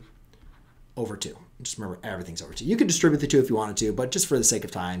 3 over 2. Just remember, everything's over 2. You could distribute the 2 if you wanted to, but just for the sake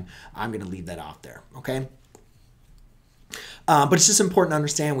of time, I'm going to leave that out there, okay? But it's just important to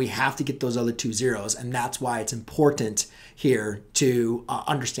understand we have to get those other 2 zeros, and that's why it's important here to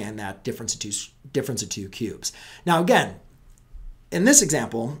understand that difference of two cubes. Now again, in this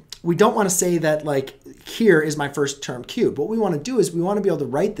example, we don't want to say that like here is my first term cubed. What we want to do is we want to be able to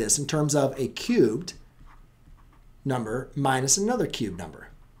write this in terms of a cubed number minus another cubed number,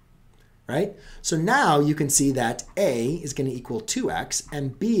 right? So now you can see that A is going to equal 2x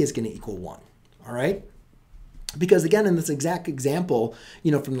and B is going to equal 1, all right? Because again, in this exact example,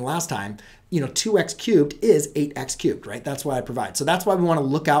 from the last time, 2x cubed is 8x cubed, right? That's what I provide. So that's why we want to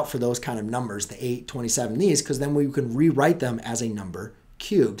look out for those kind of numbers, the 8, 27, these, because then we can rewrite them as a number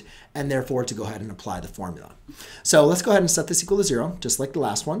cubed, and therefore to go ahead and apply the formula. So let's go ahead and set this equal to 0, just like the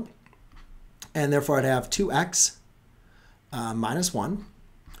last one. And therefore I'd have 2x minus 1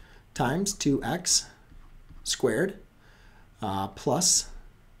 times 2x squared plus,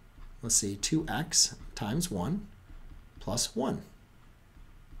 let's see, 2x times 1 plus 1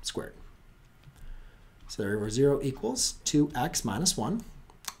 squared. So there, 0 equals 2x minus 1.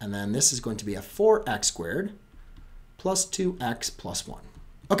 And then this is going to be a 4x squared plus 2x plus 1.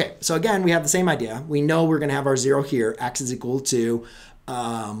 Okay, so again, we have the same idea. We know we're going to have our 0 here. X is equal to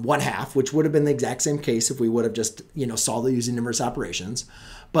 1/2, which would have been the exact same case if we would have just, solved it using inverse operations.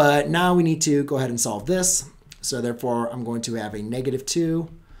 But now we need to go ahead and solve this. So therefore, I'm going to have a negative 2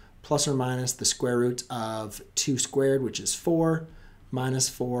 plus or minus the square root of 2 squared, which is 4, minus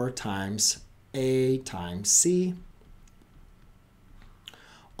 4 times a times c,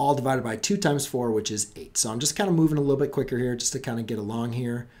 all divided by 2 times 4, which is 8. So I'm just kind of moving a little bit quicker here just to kind of get along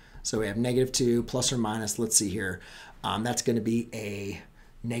here. So we have negative 2 plus or minus, let's see here, that's going to be a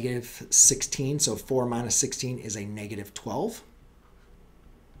negative 16. So 4 minus 16 is a negative 12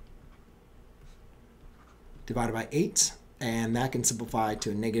 divided by 8. And that can simplify to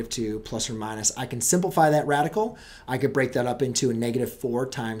a negative 2 plus or minus. I can simplify that radical. I could break that up into a negative 4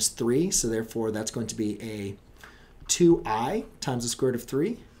 times 3. So therefore, that's going to be a 2i times the square root of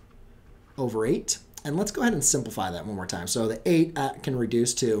 3 over 8. And let's go ahead and simplify that one more time. So the 8 can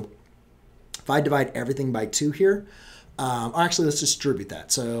reduce to, if I divide everything by 2 here, actually, let's distribute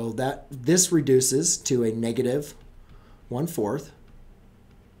that. So that this reduces to a negative 1/4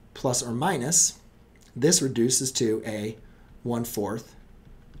 plus or minus. This reduces to a 1/4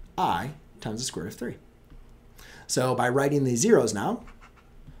 I times the square root of 3. So by writing these zeros now,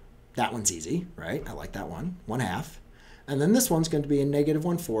 that one's easy, right? I like that one, 1/2. And then this one's going to be a negative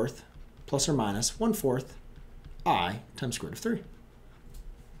 1/4 plus or minus 1/4 I times square root of 3.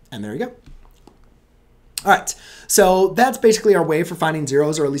 And there you go. All right, so that's basically our way for finding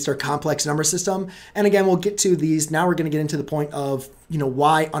zeros, or at least our complex number system. And again, we'll get to these. Now we're going to get into the point of,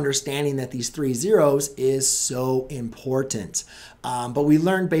 why understanding that these 3 zeros is so important. But we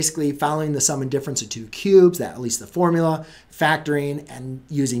learned basically following the sum and difference of 2 cubes, that at least the formula, factoring, and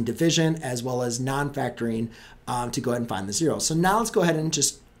using division, as well as non-factoring to go ahead and find the zeros. So now let's go ahead and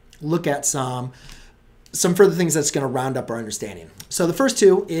just look at some further things that's going to round up our understanding. So the first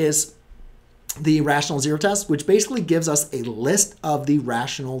two is the rational zero test, which basically gives us a list of the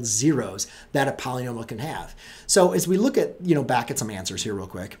rational zeros that a polynomial can have. So as we look at, back at some answers here real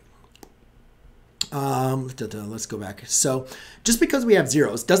quick. Let's go back. So just because we have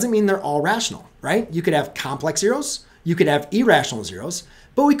zeros doesn't mean they're all rational, right? You could have complex zeros, you could have irrational zeros,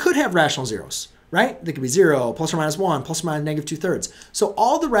 but we could have rational zeros, right? They could be 0, plus or minus 1, plus or minus negative 2/3. So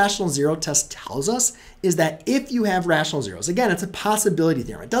all the rational zero test tells us is that if you have rational zeros, again, it's a possibility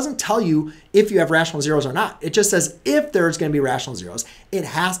theorem. It doesn't tell you if you have rational zeros or not. It just says if there's going to be rational zeros, it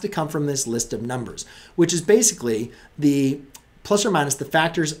has to come from this list of numbers, which is basically the plus or minus the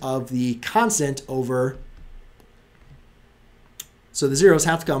factors of the constant over. So the zeros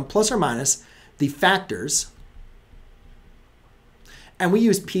have to come plus or minus the factors. And we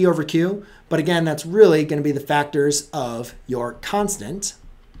use P over Q, but again, that's really going to be the factors of your constant,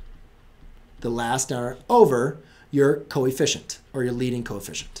 the last number, over your coefficient or your leading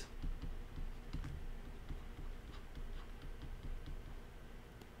coefficient.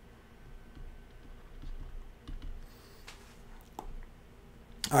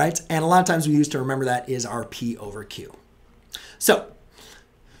 All right, and a lot of times we use to remember that is our P over Q. So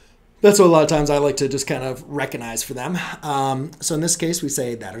that's what a lot of times I like to just kind of recognize for them. So in this case, we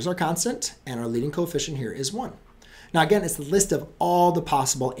say that is our constant, and our leading coefficient here is 1. Now again, it's the list of all the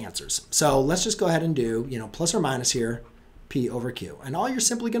possible answers. So let's just go ahead and do, plus or minus here, P over Q. And all you're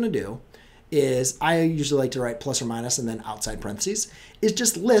simply going to do is, I usually like to write plus or minus and then outside parentheses, is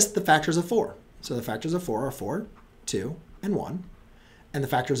just list the factors of 4. So the factors of 4 are 4, 2, and 1. And the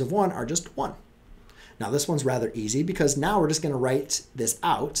factors of 1 are just 1. Now this one's rather easy because now we're just going to write this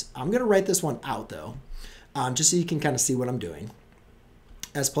out. I'm going to write this one out though, just so you can kind of see what I'm doing.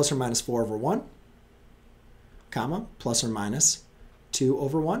 As plus or minus 4 over 1, comma, plus or minus 2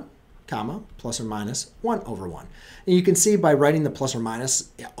 over 1, comma, plus or minus 1 over 1. And you can see by writing the plus or minus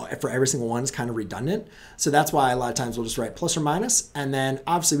for every single one is kind of redundant. So that's why a lot of times we'll just write plus or minus, and then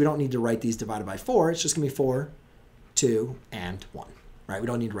obviously we don't need to write these divided by 4. It's just going to be 4, 2, and 1. Right? We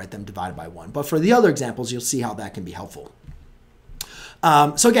don't need to write them divided by 1. But for the other examples, you'll see how that can be helpful.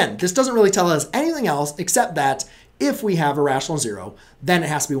 So again, this doesn't really tell us anything else except that if we have a rational zero, then it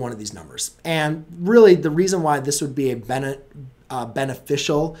has to be one of these numbers. And really the reason why this would be a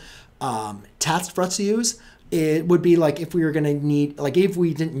beneficial test for us to use, it would be like if we were going to need, like if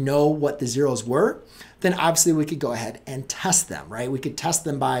we didn't know what the zeros were, then obviously we could go ahead and test them, right? We could test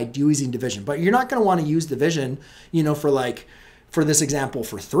them by using division, but you're not going to want to use division, you know, for this example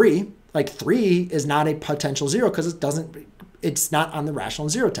for 3. Like 3 is not a potential zero because it's not on the rational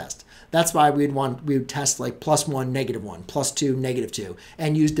zero test. That's why we would test like +1, -1, +2, -2,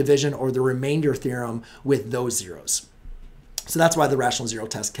 and use division or the remainder theorem with those zeros. So that's why the rational zero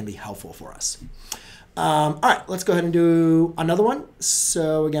test can be helpful for us. All right, let's go ahead and do another one.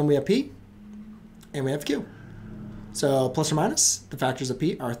 So again, we have P and we have Q. So plus or minus, the factors of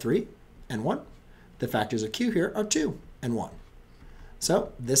P are 3 and 1. The factors of Q here are 2 and 1.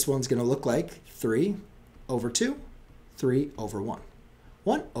 So this one's going to look like 3 over 2, 3 over 1.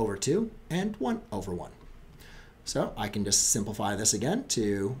 1 over 2, and 1 over 1. So I can just simplify this again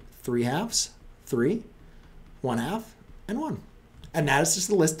to 3 halves, 3, 1 half, and 1. And that is just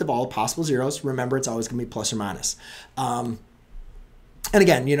a list of all possible zeros. Remember, it's always going to be plus or minus. And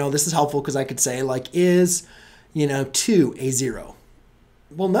again, you know, this is helpful because I could say, like, is, you know, 2 a 0?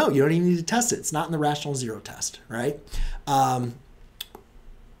 Well, no, you don't even need to test it. It's not in the rational zero test, right?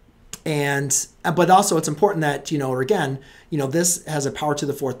 But also it's important that, you know, or again, you know, this has a power to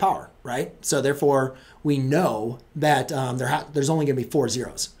the 4th power, right? So therefore we know that there's only going to be 4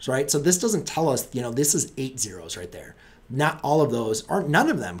 zeros, right? So this doesn't tell us, you know, this is 8 zeros right there. Not all of those, or none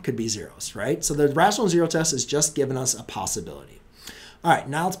of them could be zeros, right? So the rational zero test is just giving us a possibility. All right,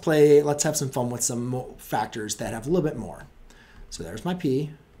 now let's have some fun with some factors that have a little bit more. So there's my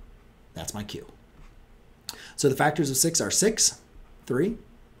P, that's my Q. So the factors of 6 are 6, 3,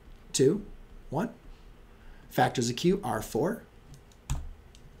 2, 1. Factors of Q are 4,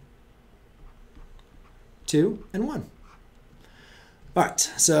 2, and 1. All right,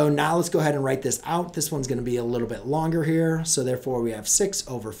 so now let's go ahead and write this out. This one's going to be a little bit longer here. So therefore we have 6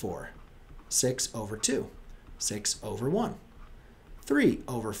 over 4, 6 over 2, 6 over 1, 3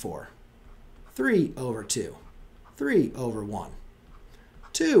 over 4, 3 over 2, 3 over 1,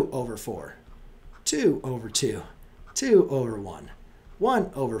 2 over 4, 2 over 2, 2 over 1,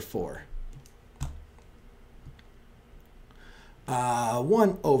 1 over 4,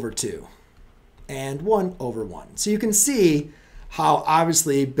 1 over 2, and 1 over 1. So you can see how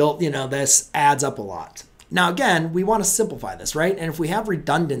obviously built, you know, this adds up a lot. Now again, we want to simplify this, right? And if we have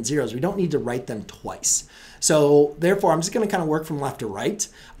redundant zeros, we don't need to write them twice. So therefore, I'm just going to kind of work from left to right.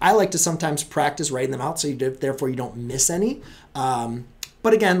 I like to sometimes practice writing them out, so therefore you don't miss any.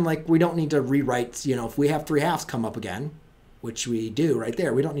 But again, like we don't need to rewrite, you know, if we have 3 halves come up again, which we do right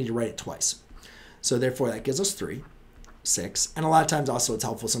there, we don't need to write it twice. So therefore that gives us 3, 6. And a lot of times also it's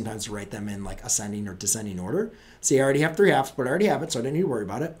helpful sometimes to write them in like ascending or descending order. See, I already have 3 halves, but I already have it, so I don't need to worry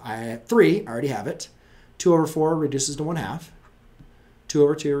about it. I have 3, I already have it. 2 over 4 reduces to 1 half. 2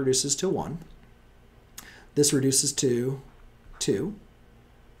 over 2 reduces to 1. This reduces to 2.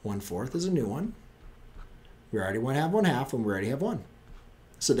 1/4 is a new one. We already have 1 half, and we already have 1.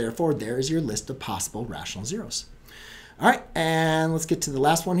 So therefore, there is your list of possible rational zeros. All right, and let's get to the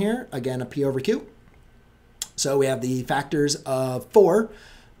last one here. Again, a P over Q. So we have the factors of 4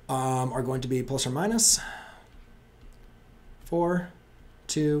 are going to be plus or minus 4,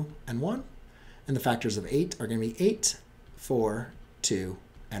 2, and 1. And the factors of 8 are going to be 8, 4, 2,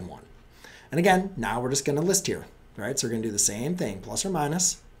 and 1. And again, now we're just going to list here. All right, so we're going to do the same thing, plus or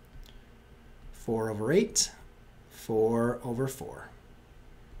minus 4 over 8, 4 over 4,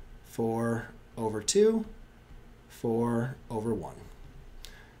 4 over 2, 4 over 1.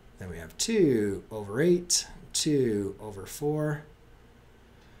 Then we have 2 over 8, 2 over 4,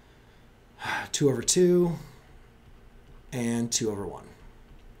 2 over 2, and 2 over 1.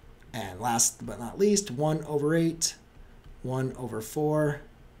 And last but not least, 1 over 8, 1 over 4,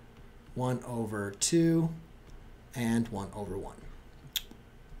 1 over 2, and 1 over 1.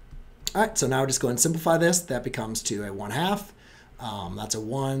 All right, so now we're just going to simplify this. That becomes to a 1 half. That's a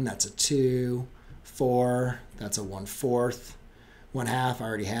 1, that's a 2, 4, that's a 1/4. 1 half I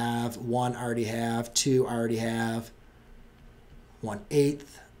already have, 1 I already have, 2 I already have, 1/8,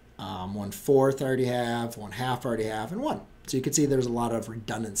 1/4 I already have, 1 half I already have, and 1. So you can see there's a lot of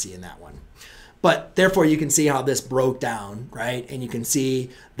redundancy in that one. But therefore, you can see how this broke down, right? And you can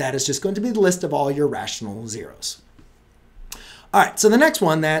see that it's just going to be the list of all your rational zeros. All right, so the next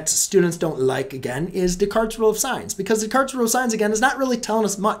one that students don't like, again, is Descartes' rule of signs, because Descartes' rule of signs, again, is not really telling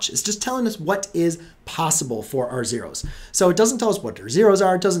us much. It's just telling us what is possible for our zeros. So it doesn't tell us what our zeros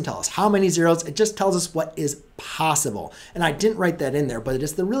are. It doesn't tell us how many zeros. It just tells us what is possible. And I didn't write that in there, but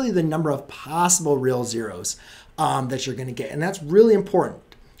it's really the number of possible real zeros that you're going to get. And that's really important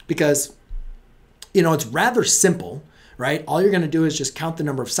because, you know, it's rather simple, right? All you're going to do is just count the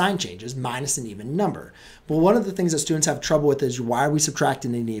number of sign changes minus an even number. But one of the things that students have trouble with is, why are we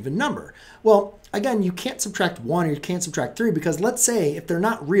subtracting an even number? Well, again, you can't subtract 1 or you can't subtract 3 because let's say if they're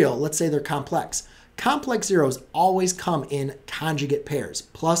not real, let's say they're complex. Complex zeros always come in conjugate pairs,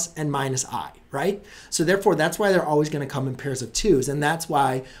 plus and minus I, right? So therefore, that's why they're always going to come in pairs of 2s. And that's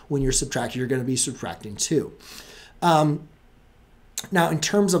why when you're subtracting, you're going to be subtracting 2. Now, in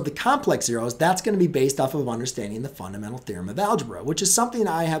terms of the complex zeros, that's going to be based off of understanding the fundamental theorem of algebra, which is something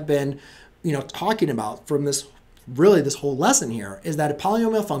I have been, you know, talking about from this whole lesson here, is that a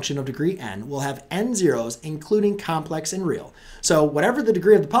polynomial function of degree n will have n zeros, including complex and real. So whatever the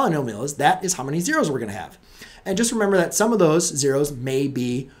degree of the polynomial is, that is how many zeros we're going to have. And just remember that some of those zeros may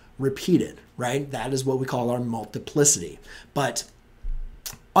be repeated, right? That is what we call our multiplicity. But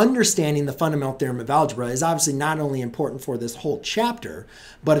understanding the fundamental theorem of algebra is obviously not only important for this whole chapter,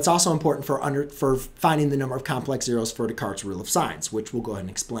 but it's also important for finding the number of complex zeros for Descartes' rule of signs, which we'll go ahead and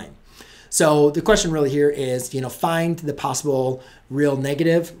explain. So the question really here is, you know, find the possible real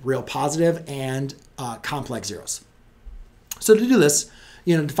negative, real positive, and complex zeros. So to do this,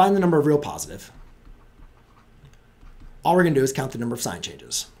 you know, to find the number of real positive, all we're going to do is count the number of sign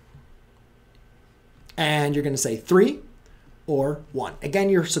changes. And you're going to say 3 or 1. Again,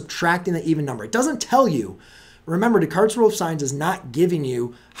 you're subtracting the even number. It doesn't tell you. Remember, Descartes' rule of signs is not giving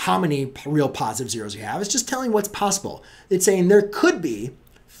you how many real positive zeros you have. It's just telling you what's possible. It's saying there could be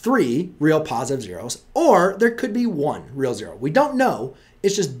 3 real positive zeros, or there could be 1 real zero. We don't know.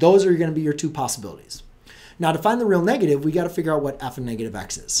 It's just those are going to be your 2 possibilities. Now, to find the real negative, we got to figure out what f of negative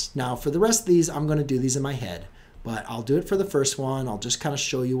x is. Now, for the rest of these, I'm going to do these in my head, but I'll do it for the first one. I'll just kind of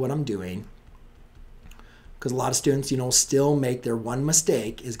show you what I'm doing, because a lot of students, you know, still make their one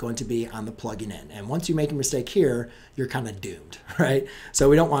mistake is going to be on the plugging in. And once you make a mistake here, you're kind of doomed, right? So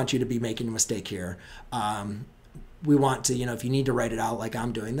we don't want you to be making a mistake here. We want to, you know, if you need to write it out like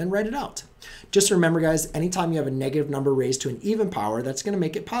I'm doing, then write it out. Just remember, guys, anytime you have a negative number raised to an even power, that's going to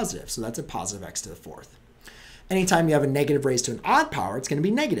make it positive. So that's a positive x to the 4th. Anytime you have a negative raised to an odd power, it's going to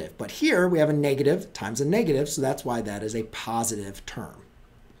be negative. But here we have a negative times a negative, so that's why that is a positive term.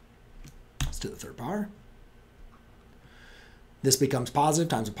 Let's do the 3rd power. This becomes positive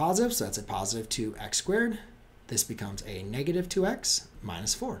times a positive, so that's a positive 2x squared. This becomes a negative 2x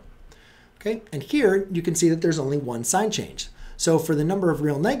minus 4. Okay, and here you can see that there's only 1 sign change. So for the number of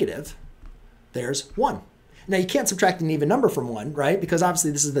real negative, there's 1. Now you can't subtract an even number from 1, right? Because obviously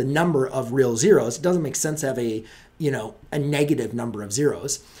this is the number of real zeros. It doesn't make sense to have a, you know, a negative number of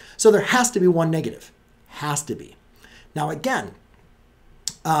zeros. So there has to be 1 negative. Has to be. Now again,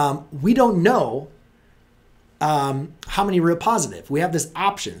 we don't know how many real positive. We have this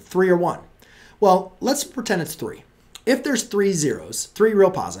option, 3 or 1. Well, let's pretend it's 3. If there's 3 zeros, 3 real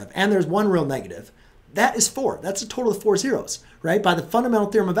positive, and there's 1 real negative, that is 4. That's a total of 4 zeros, right? By the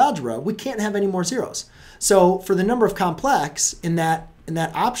fundamental theorem of algebra, we can't have any more zeros. So for the number of complex in that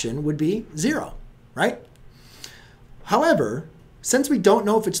option would be 0, right? However, since we don't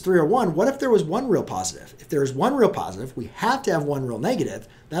know if it's 3 or 1, what if there was 1 real positive? If there is 1 real positive, we have to have 1 real negative.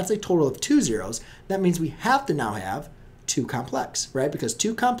 That's a total of 2 zeros. That means we have to now have 2 complex, right? Because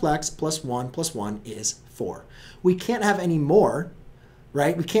 2 complex plus 1 is 4. We can't have any more,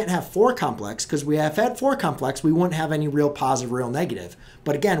 right? We can't have 4 complex, because we have had 4 complex, we wouldn't have any real positive, real negative.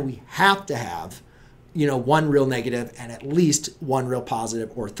 But again, we have to have, you know, 1 real negative and at least 1 real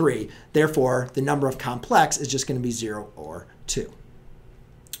positive, or 3. Therefore, the number of complex is just going to be 0 or 2.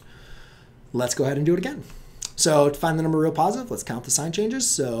 Let's go ahead and do it again. So to find the number of real positive, let's count the sign changes.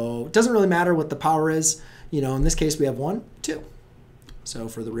 So it doesn't really matter what the power is. You know, in this case, we have 1, 2. So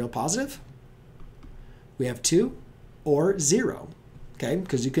for the real positive, we have 2 or 0, okay?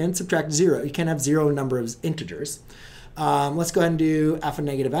 Because you can subtract 0. You can't have 0 number of integers. Let's go ahead and do f of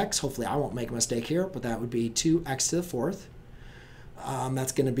negative x. Hopefully I won't make a mistake here, but that would be 2x to the 4th.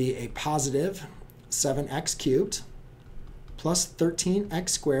 That's going to be a positive 7x cubed plus 13x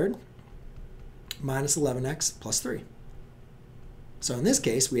squared minus 11x plus 3. So in this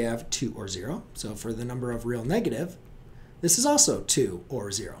case, we have 2 or 0. So for the number of real negative, this is also 2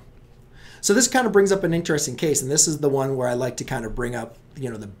 or 0. So this kind of brings up an interesting case, and this is the one where I like to kind of bring up,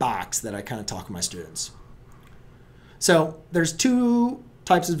 the box that I kind of talk to my students. So there's three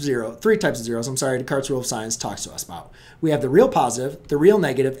types of zeros, Descartes' rule of signs talks to us about. We have the real positive, the real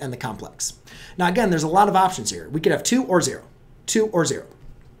negative, and the complex. Now again, there's a lot of options here. We could have 2 or 0, 2 or 0.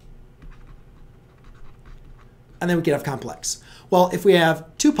 And then we could have complex. Well, if we have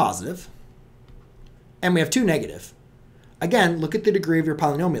 2 positive and we have 2 negative, again, look at the degree of your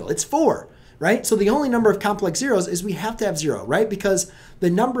polynomial. It's 4, right? So the only number of complex zeros is we have to have 0, right? Because the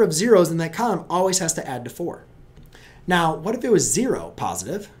number of zeros in that column always has to add to 4. Now, what if it was 0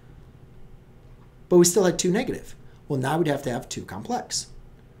 positive, but we still had 2 negative? Well, now we'd have to have 2 complex.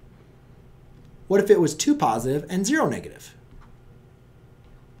 What if it was 2 positive and 0 negative?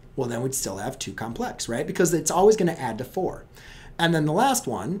 Well, then we'd still have 2 complex, right? Because it's always going to add to 4. And then the last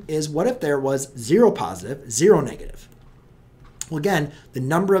one is, what if there was 0 positive, 0 negative? Well, again, the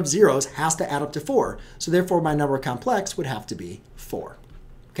number of zeros has to add up to 4. So therefore, my number of complex would have to be 4.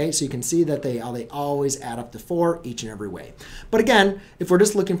 Okay, so you can see that they always add up to 4 each and every way. But again, if we're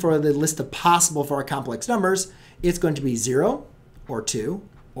just looking for the list of possible for our complex numbers, it's going to be 0 or 2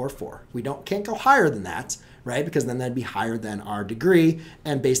 or 4. We can't go higher than that, right? Because then that'd be higher than our degree.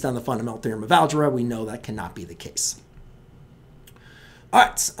 And based on the fundamental theorem of algebra, we know that cannot be the case. All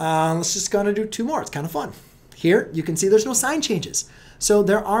right, let's just go and do 2 more. It's kind of fun. Here, you can see there's no sign changes. So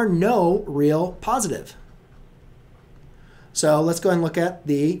there are no real positive. So let's go and look at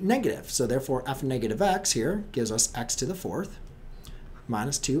the negative. So therefore, f negative x here gives us x to the 4th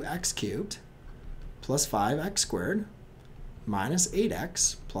minus 2x cubed plus 5x squared minus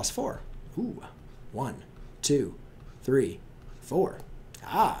 8x plus 4. Ooh, 1, 2, 3, 4.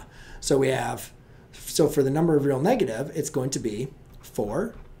 So for the number of real negative, it's going to be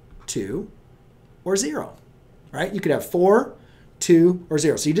 4, 2, or 0, right? You could have 4, 2, or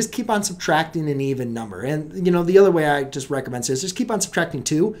 0. So you just keep on subtracting an even number. And, the other way I just recommend is just keep on subtracting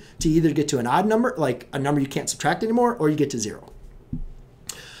 2 to either get to an odd number, like a number you can't subtract anymore, or you get to 0.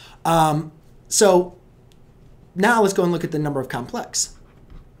 So now let's go and look at the number of complex.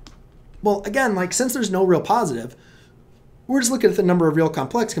 Well, again, since there's no real positive, we're just looking at the number of real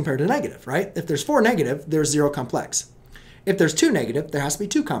complex compared to negative, right? If there's 4 negative, there's 0 complex. If there's 2 negative, there has to be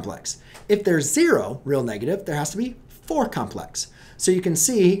 2 complex. If there's 0 real negative, there has to be 4 complex. So you can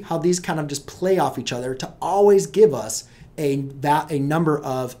see how these kind of just play off each other to always give us a number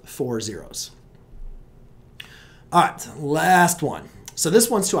of 4 zeros. All right, last one. So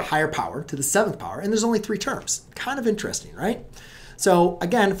this one's to a higher power, to the 7th power, and there's only 3 terms. Kind of interesting, right? So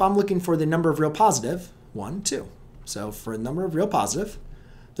again, if I'm looking for the number of real positive, 1, 2. So for a number of real positive,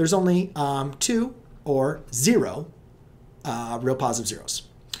 there's only 2 or 0 real positive zeros.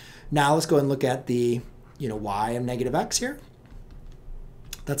 Now let's go and look at the y of negative x here.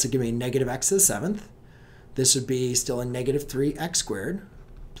 That's going to be negative x to the 7th. This would be still a negative 3x squared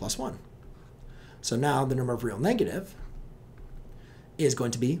plus 1. So now the number of real negative is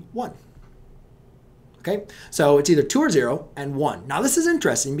going to be 1. Okay, so it's either 2 or 0 and 1. Now this is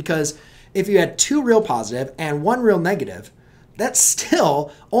interesting because if you had 2 real positive and 1 real negative, that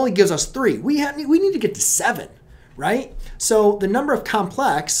still only gives us 3. We need to get to 7, right? So the number of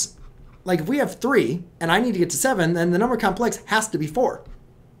complex, if we have 3 and I need to get to 7, then the number of complex has to be 4,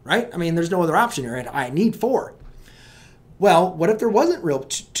 right? I mean, there's no other option here. I need 4. Well, what if there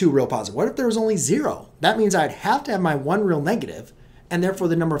wasn't 2 real positive? What if there was only 0? That means I'd have to have my 1 real negative, and therefore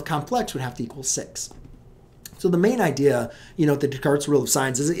the number of complex would have to equal 6. So the main idea, the Descartes rule of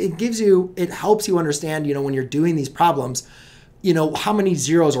signs is it helps you understand, when you're doing these problems, how many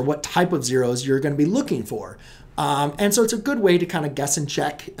zeros or what type of zeros you're going to be looking for. And so it's a good way to kind of guess and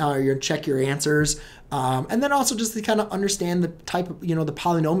check your answers. And then also just to kind of understand the type of, the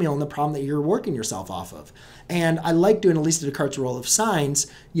polynomial and the problem that you're working yourself off of. And I like doing at least the Descartes rule of signs,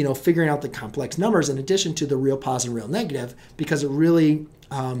 figuring out the complex numbers in addition to the real positive and real negative, because it really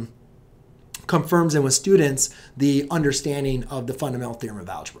confirms in with students the understanding of the fundamental theorem of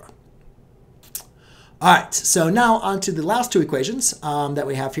algebra. All right, so now on to the last 2 equations that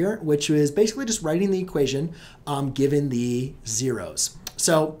we have here, which is basically just writing the equation given the zeros.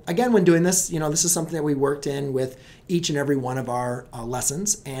 So again, when doing this, this is something that we worked in with each and every one of our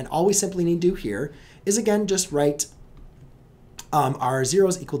lessons. And all we simply need to do here is, again, just write our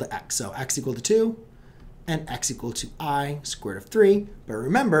zeros equal to x. So x equal to 2 and x equal to I squared of 3. But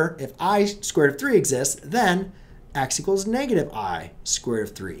remember, if I squared of 3 exists, then x equals negative I squared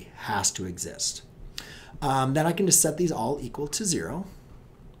of 3 has to exist. Then I can just set these all equal to 0.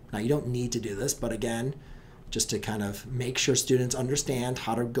 Now you don't need to do this, but again, just to kind of make sure students understand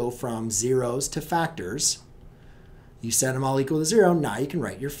how to go from zeros to factors, You set them all equal to 0. Now you can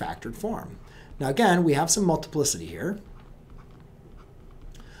write your factored form. Now again, we have some multiplicity here.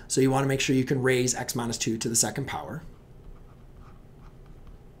 So you want to make sure you can raise x minus 2 to the second power.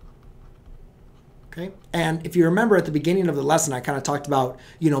 Okay, and if you remember at the beginning of the lesson, I kind of talked about,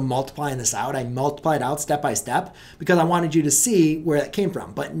 multiplying this out. I multiplied out step by step because I wanted you to see where that came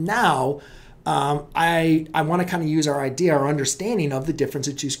from. But now I want to kind of use our understanding of the difference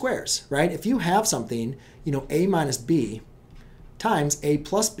of two squares, right? If you have something, a minus b times a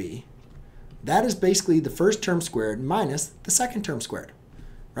plus b, that is basically the first term squared minus the second term squared,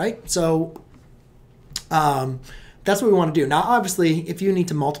 right? So that's what we want to do. Now, obviously, if you need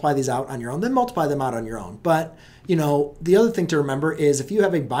to multiply these out on your own, then multiply them out on your own. But, the other thing to remember is if you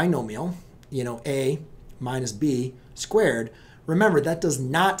have a binomial, a minus b squared, remember that does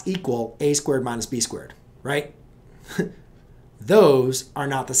not equal a squared minus b squared, right? Those are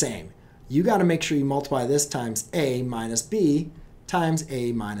not the same. You got to make sure you multiply this times a minus b times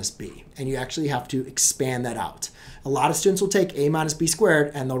a minus b. And you actually have to expand that out. A lot of students will take a minus b squared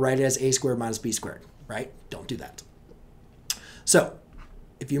and they'll write it as a squared minus b squared, right? Don't do that. So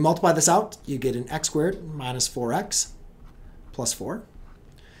if you multiply this out, you get an x squared minus 4x plus 4.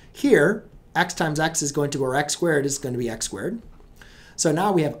 Here, x times x is going to, or x squared is going to be x squared. So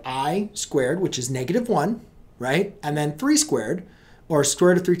now we have I squared, which is negative 1, right? And then 3 squared, or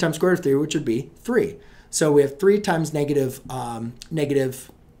square root of 3 times square root of 3, which would be 3. So we have 3 times negative 1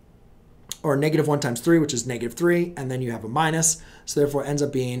 times 3, which is negative 3, and then you have a minus. So therefore it ends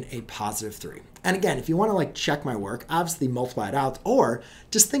up being a positive 3. And again, if you want to check my work, obviously multiply it out, or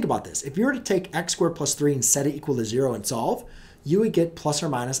just think about this. If you were to take x squared plus 3 and set it equal to 0 and solve, you would get plus or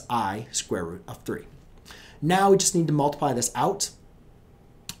minus I square root of 3. Now we just need to multiply this out.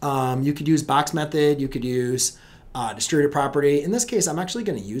 You could use box method. You could use distributive property. In this case, I'm actually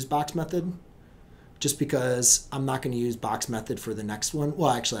going to use box method just because I'm not going to use box method for the next one.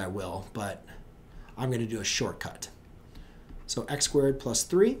 Well, actually I will, but I'm going to do a shortcut. So x squared plus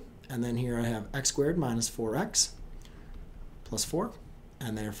 3, and then here I have x squared minus 4x plus 4.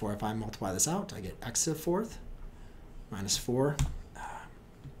 And therefore, if I multiply this out, I get x to the fourth minus 4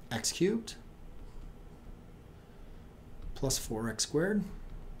 x cubed plus 4x squared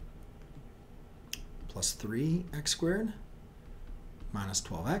plus 3x squared minus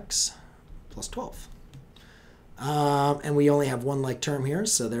 12x plus 12. And we only have one like term here,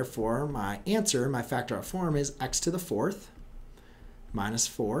 so therefore my answer, my factor out form, is x to the fourth minus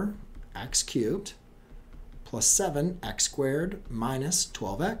 4x cubed plus 7x squared minus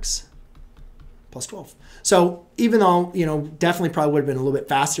 12x plus 12. So even though, definitely probably would have been a little bit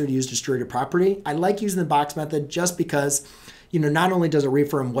faster to use distributive property, I like using the box method just because, not only does it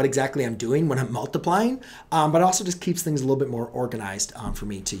reaffirm what exactly I'm doing when I'm multiplying, but also just keeps things a little bit more organized for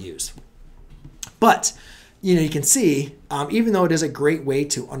me to use. But, you can see, even though it is a great way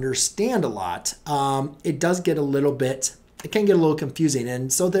to understand a lot, it does get a little bit, it can get a little confusing.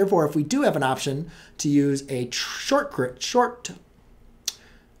 And so therefore, if we do have an option to use a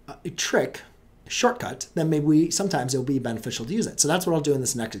shortcut, then maybe sometimes it'll be beneficial to use it. So that's what I'll do in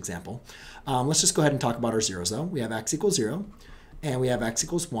this next example. Let's just go ahead and talk about our zeros though. We have x equals 0 and we have x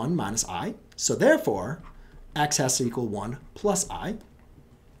equals 1 minus I. So therefore, x has to equal 1 plus I.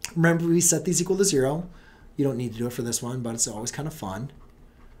 Remember, we set these equal to 0. You don't need to do it for this one, but it's always kind of fun.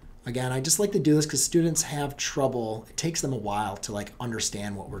 Again, I just like to do this because students have trouble. It takes them a while to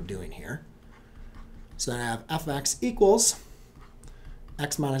understand what we're doing here. So then I have f of x equals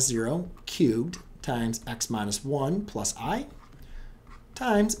x minus 0 cubed times x minus 1 plus I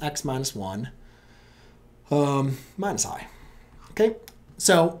times x minus 1 minus I. Okay,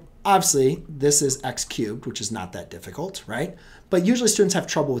 so obviously this is x cubed, which is not that difficult, right? But usually students have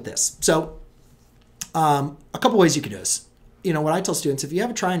trouble with this. So a couple ways you could do this. What I tell students, if you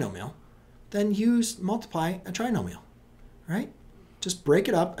have a trinomial, then multiply a trinomial, right? Just break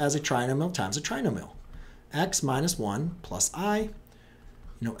it up as a trinomial times a trinomial. X minus 1 plus I,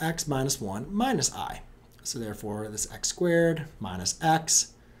 x minus 1 minus I. So therefore, this x squared minus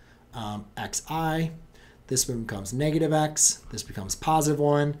x, xi. This one becomes negative x. This becomes positive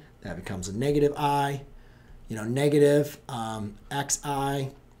 1. That becomes a negative I. Negative xi,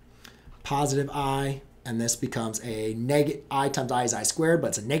 positive I. And this becomes a negative I times I is I squared, but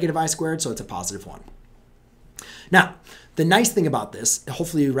it's a negative I squared, so it's a positive 1. Now, the nice thing about this,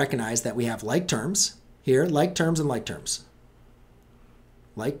 hopefully you recognize that we have like terms here, like terms and like terms.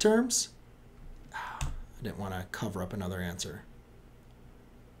 Like terms. I didn't want to cover up another answer.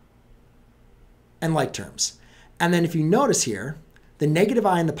 And like terms. And then if you notice here, the negative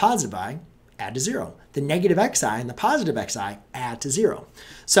I and the positive I add to 0. The negative xi and the positive xi add to 0.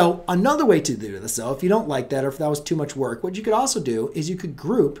 So another way to do this, though, if you don't like that or if that was too much work, what you could also do is you could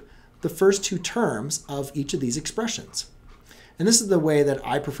group the first two terms of each of these expressions. And this is the way that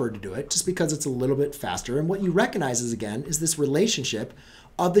I prefer to do it, just because it's a little bit faster. And what you recognize is, again, is this relationship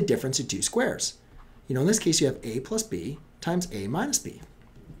of the difference of two squares. You know, in this case, you have a plus b times a minus b.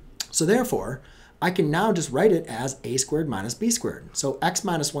 So therefore, I can now just write it as a squared minus b squared. So x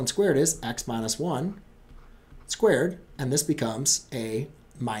minus 1 squared is x minus 1 squared, and this becomes a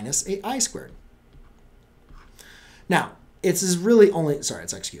minus ai squared. Now, it's really only, sorry,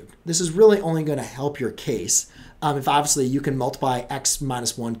 it's x cubed. This is really only going to help your case if obviously you can multiply x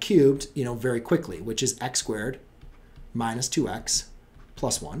minus 1 cubed, you know, very quickly, which is x squared minus 2x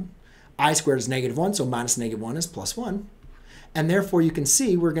plus 1. I squared is negative 1, so minus negative 1 is plus 1. And therefore, you can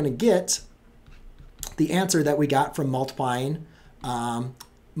see we're going to get the answer that we got from multiplying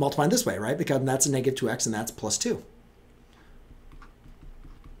this way, right? Because that's a negative 2x and that's plus 2.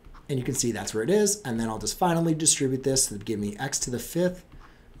 And you can see that's where it is. And then I'll just finally distribute this to give me x to the 5th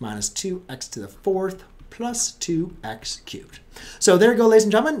minus 2x to the 4th plus 2x cubed. So there you go, ladies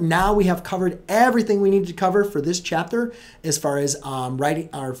and gentlemen. Now we have covered everything we needed to cover for this chapter as far as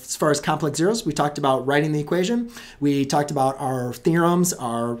as far as complex zeros. We talked about writing the equation. We talked about our theorems,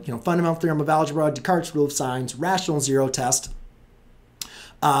 our fundamental theorem of algebra, Descartes' rule of signs, rational zero test.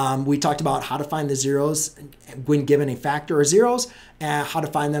 We talked about how to find the zeros when given a factor of zeros, and how to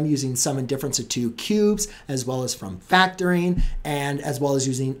find them using sum and difference of two cubes, as well as from factoring, and as well as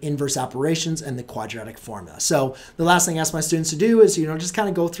using inverse operations and the quadratic formula. So the last thing I ask my students to do is, just kind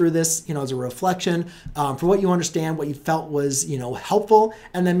of go through this, as a reflection for what you understand, what you felt was, helpful,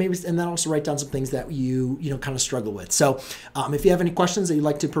 and then also write down some things that you, kind of struggle with. So if you have any questions that you'd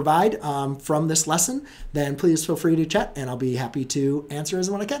like to provide from this lesson, then please feel free to chat, and I'll be happy to answer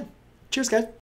as well as I can. Cheers, guys.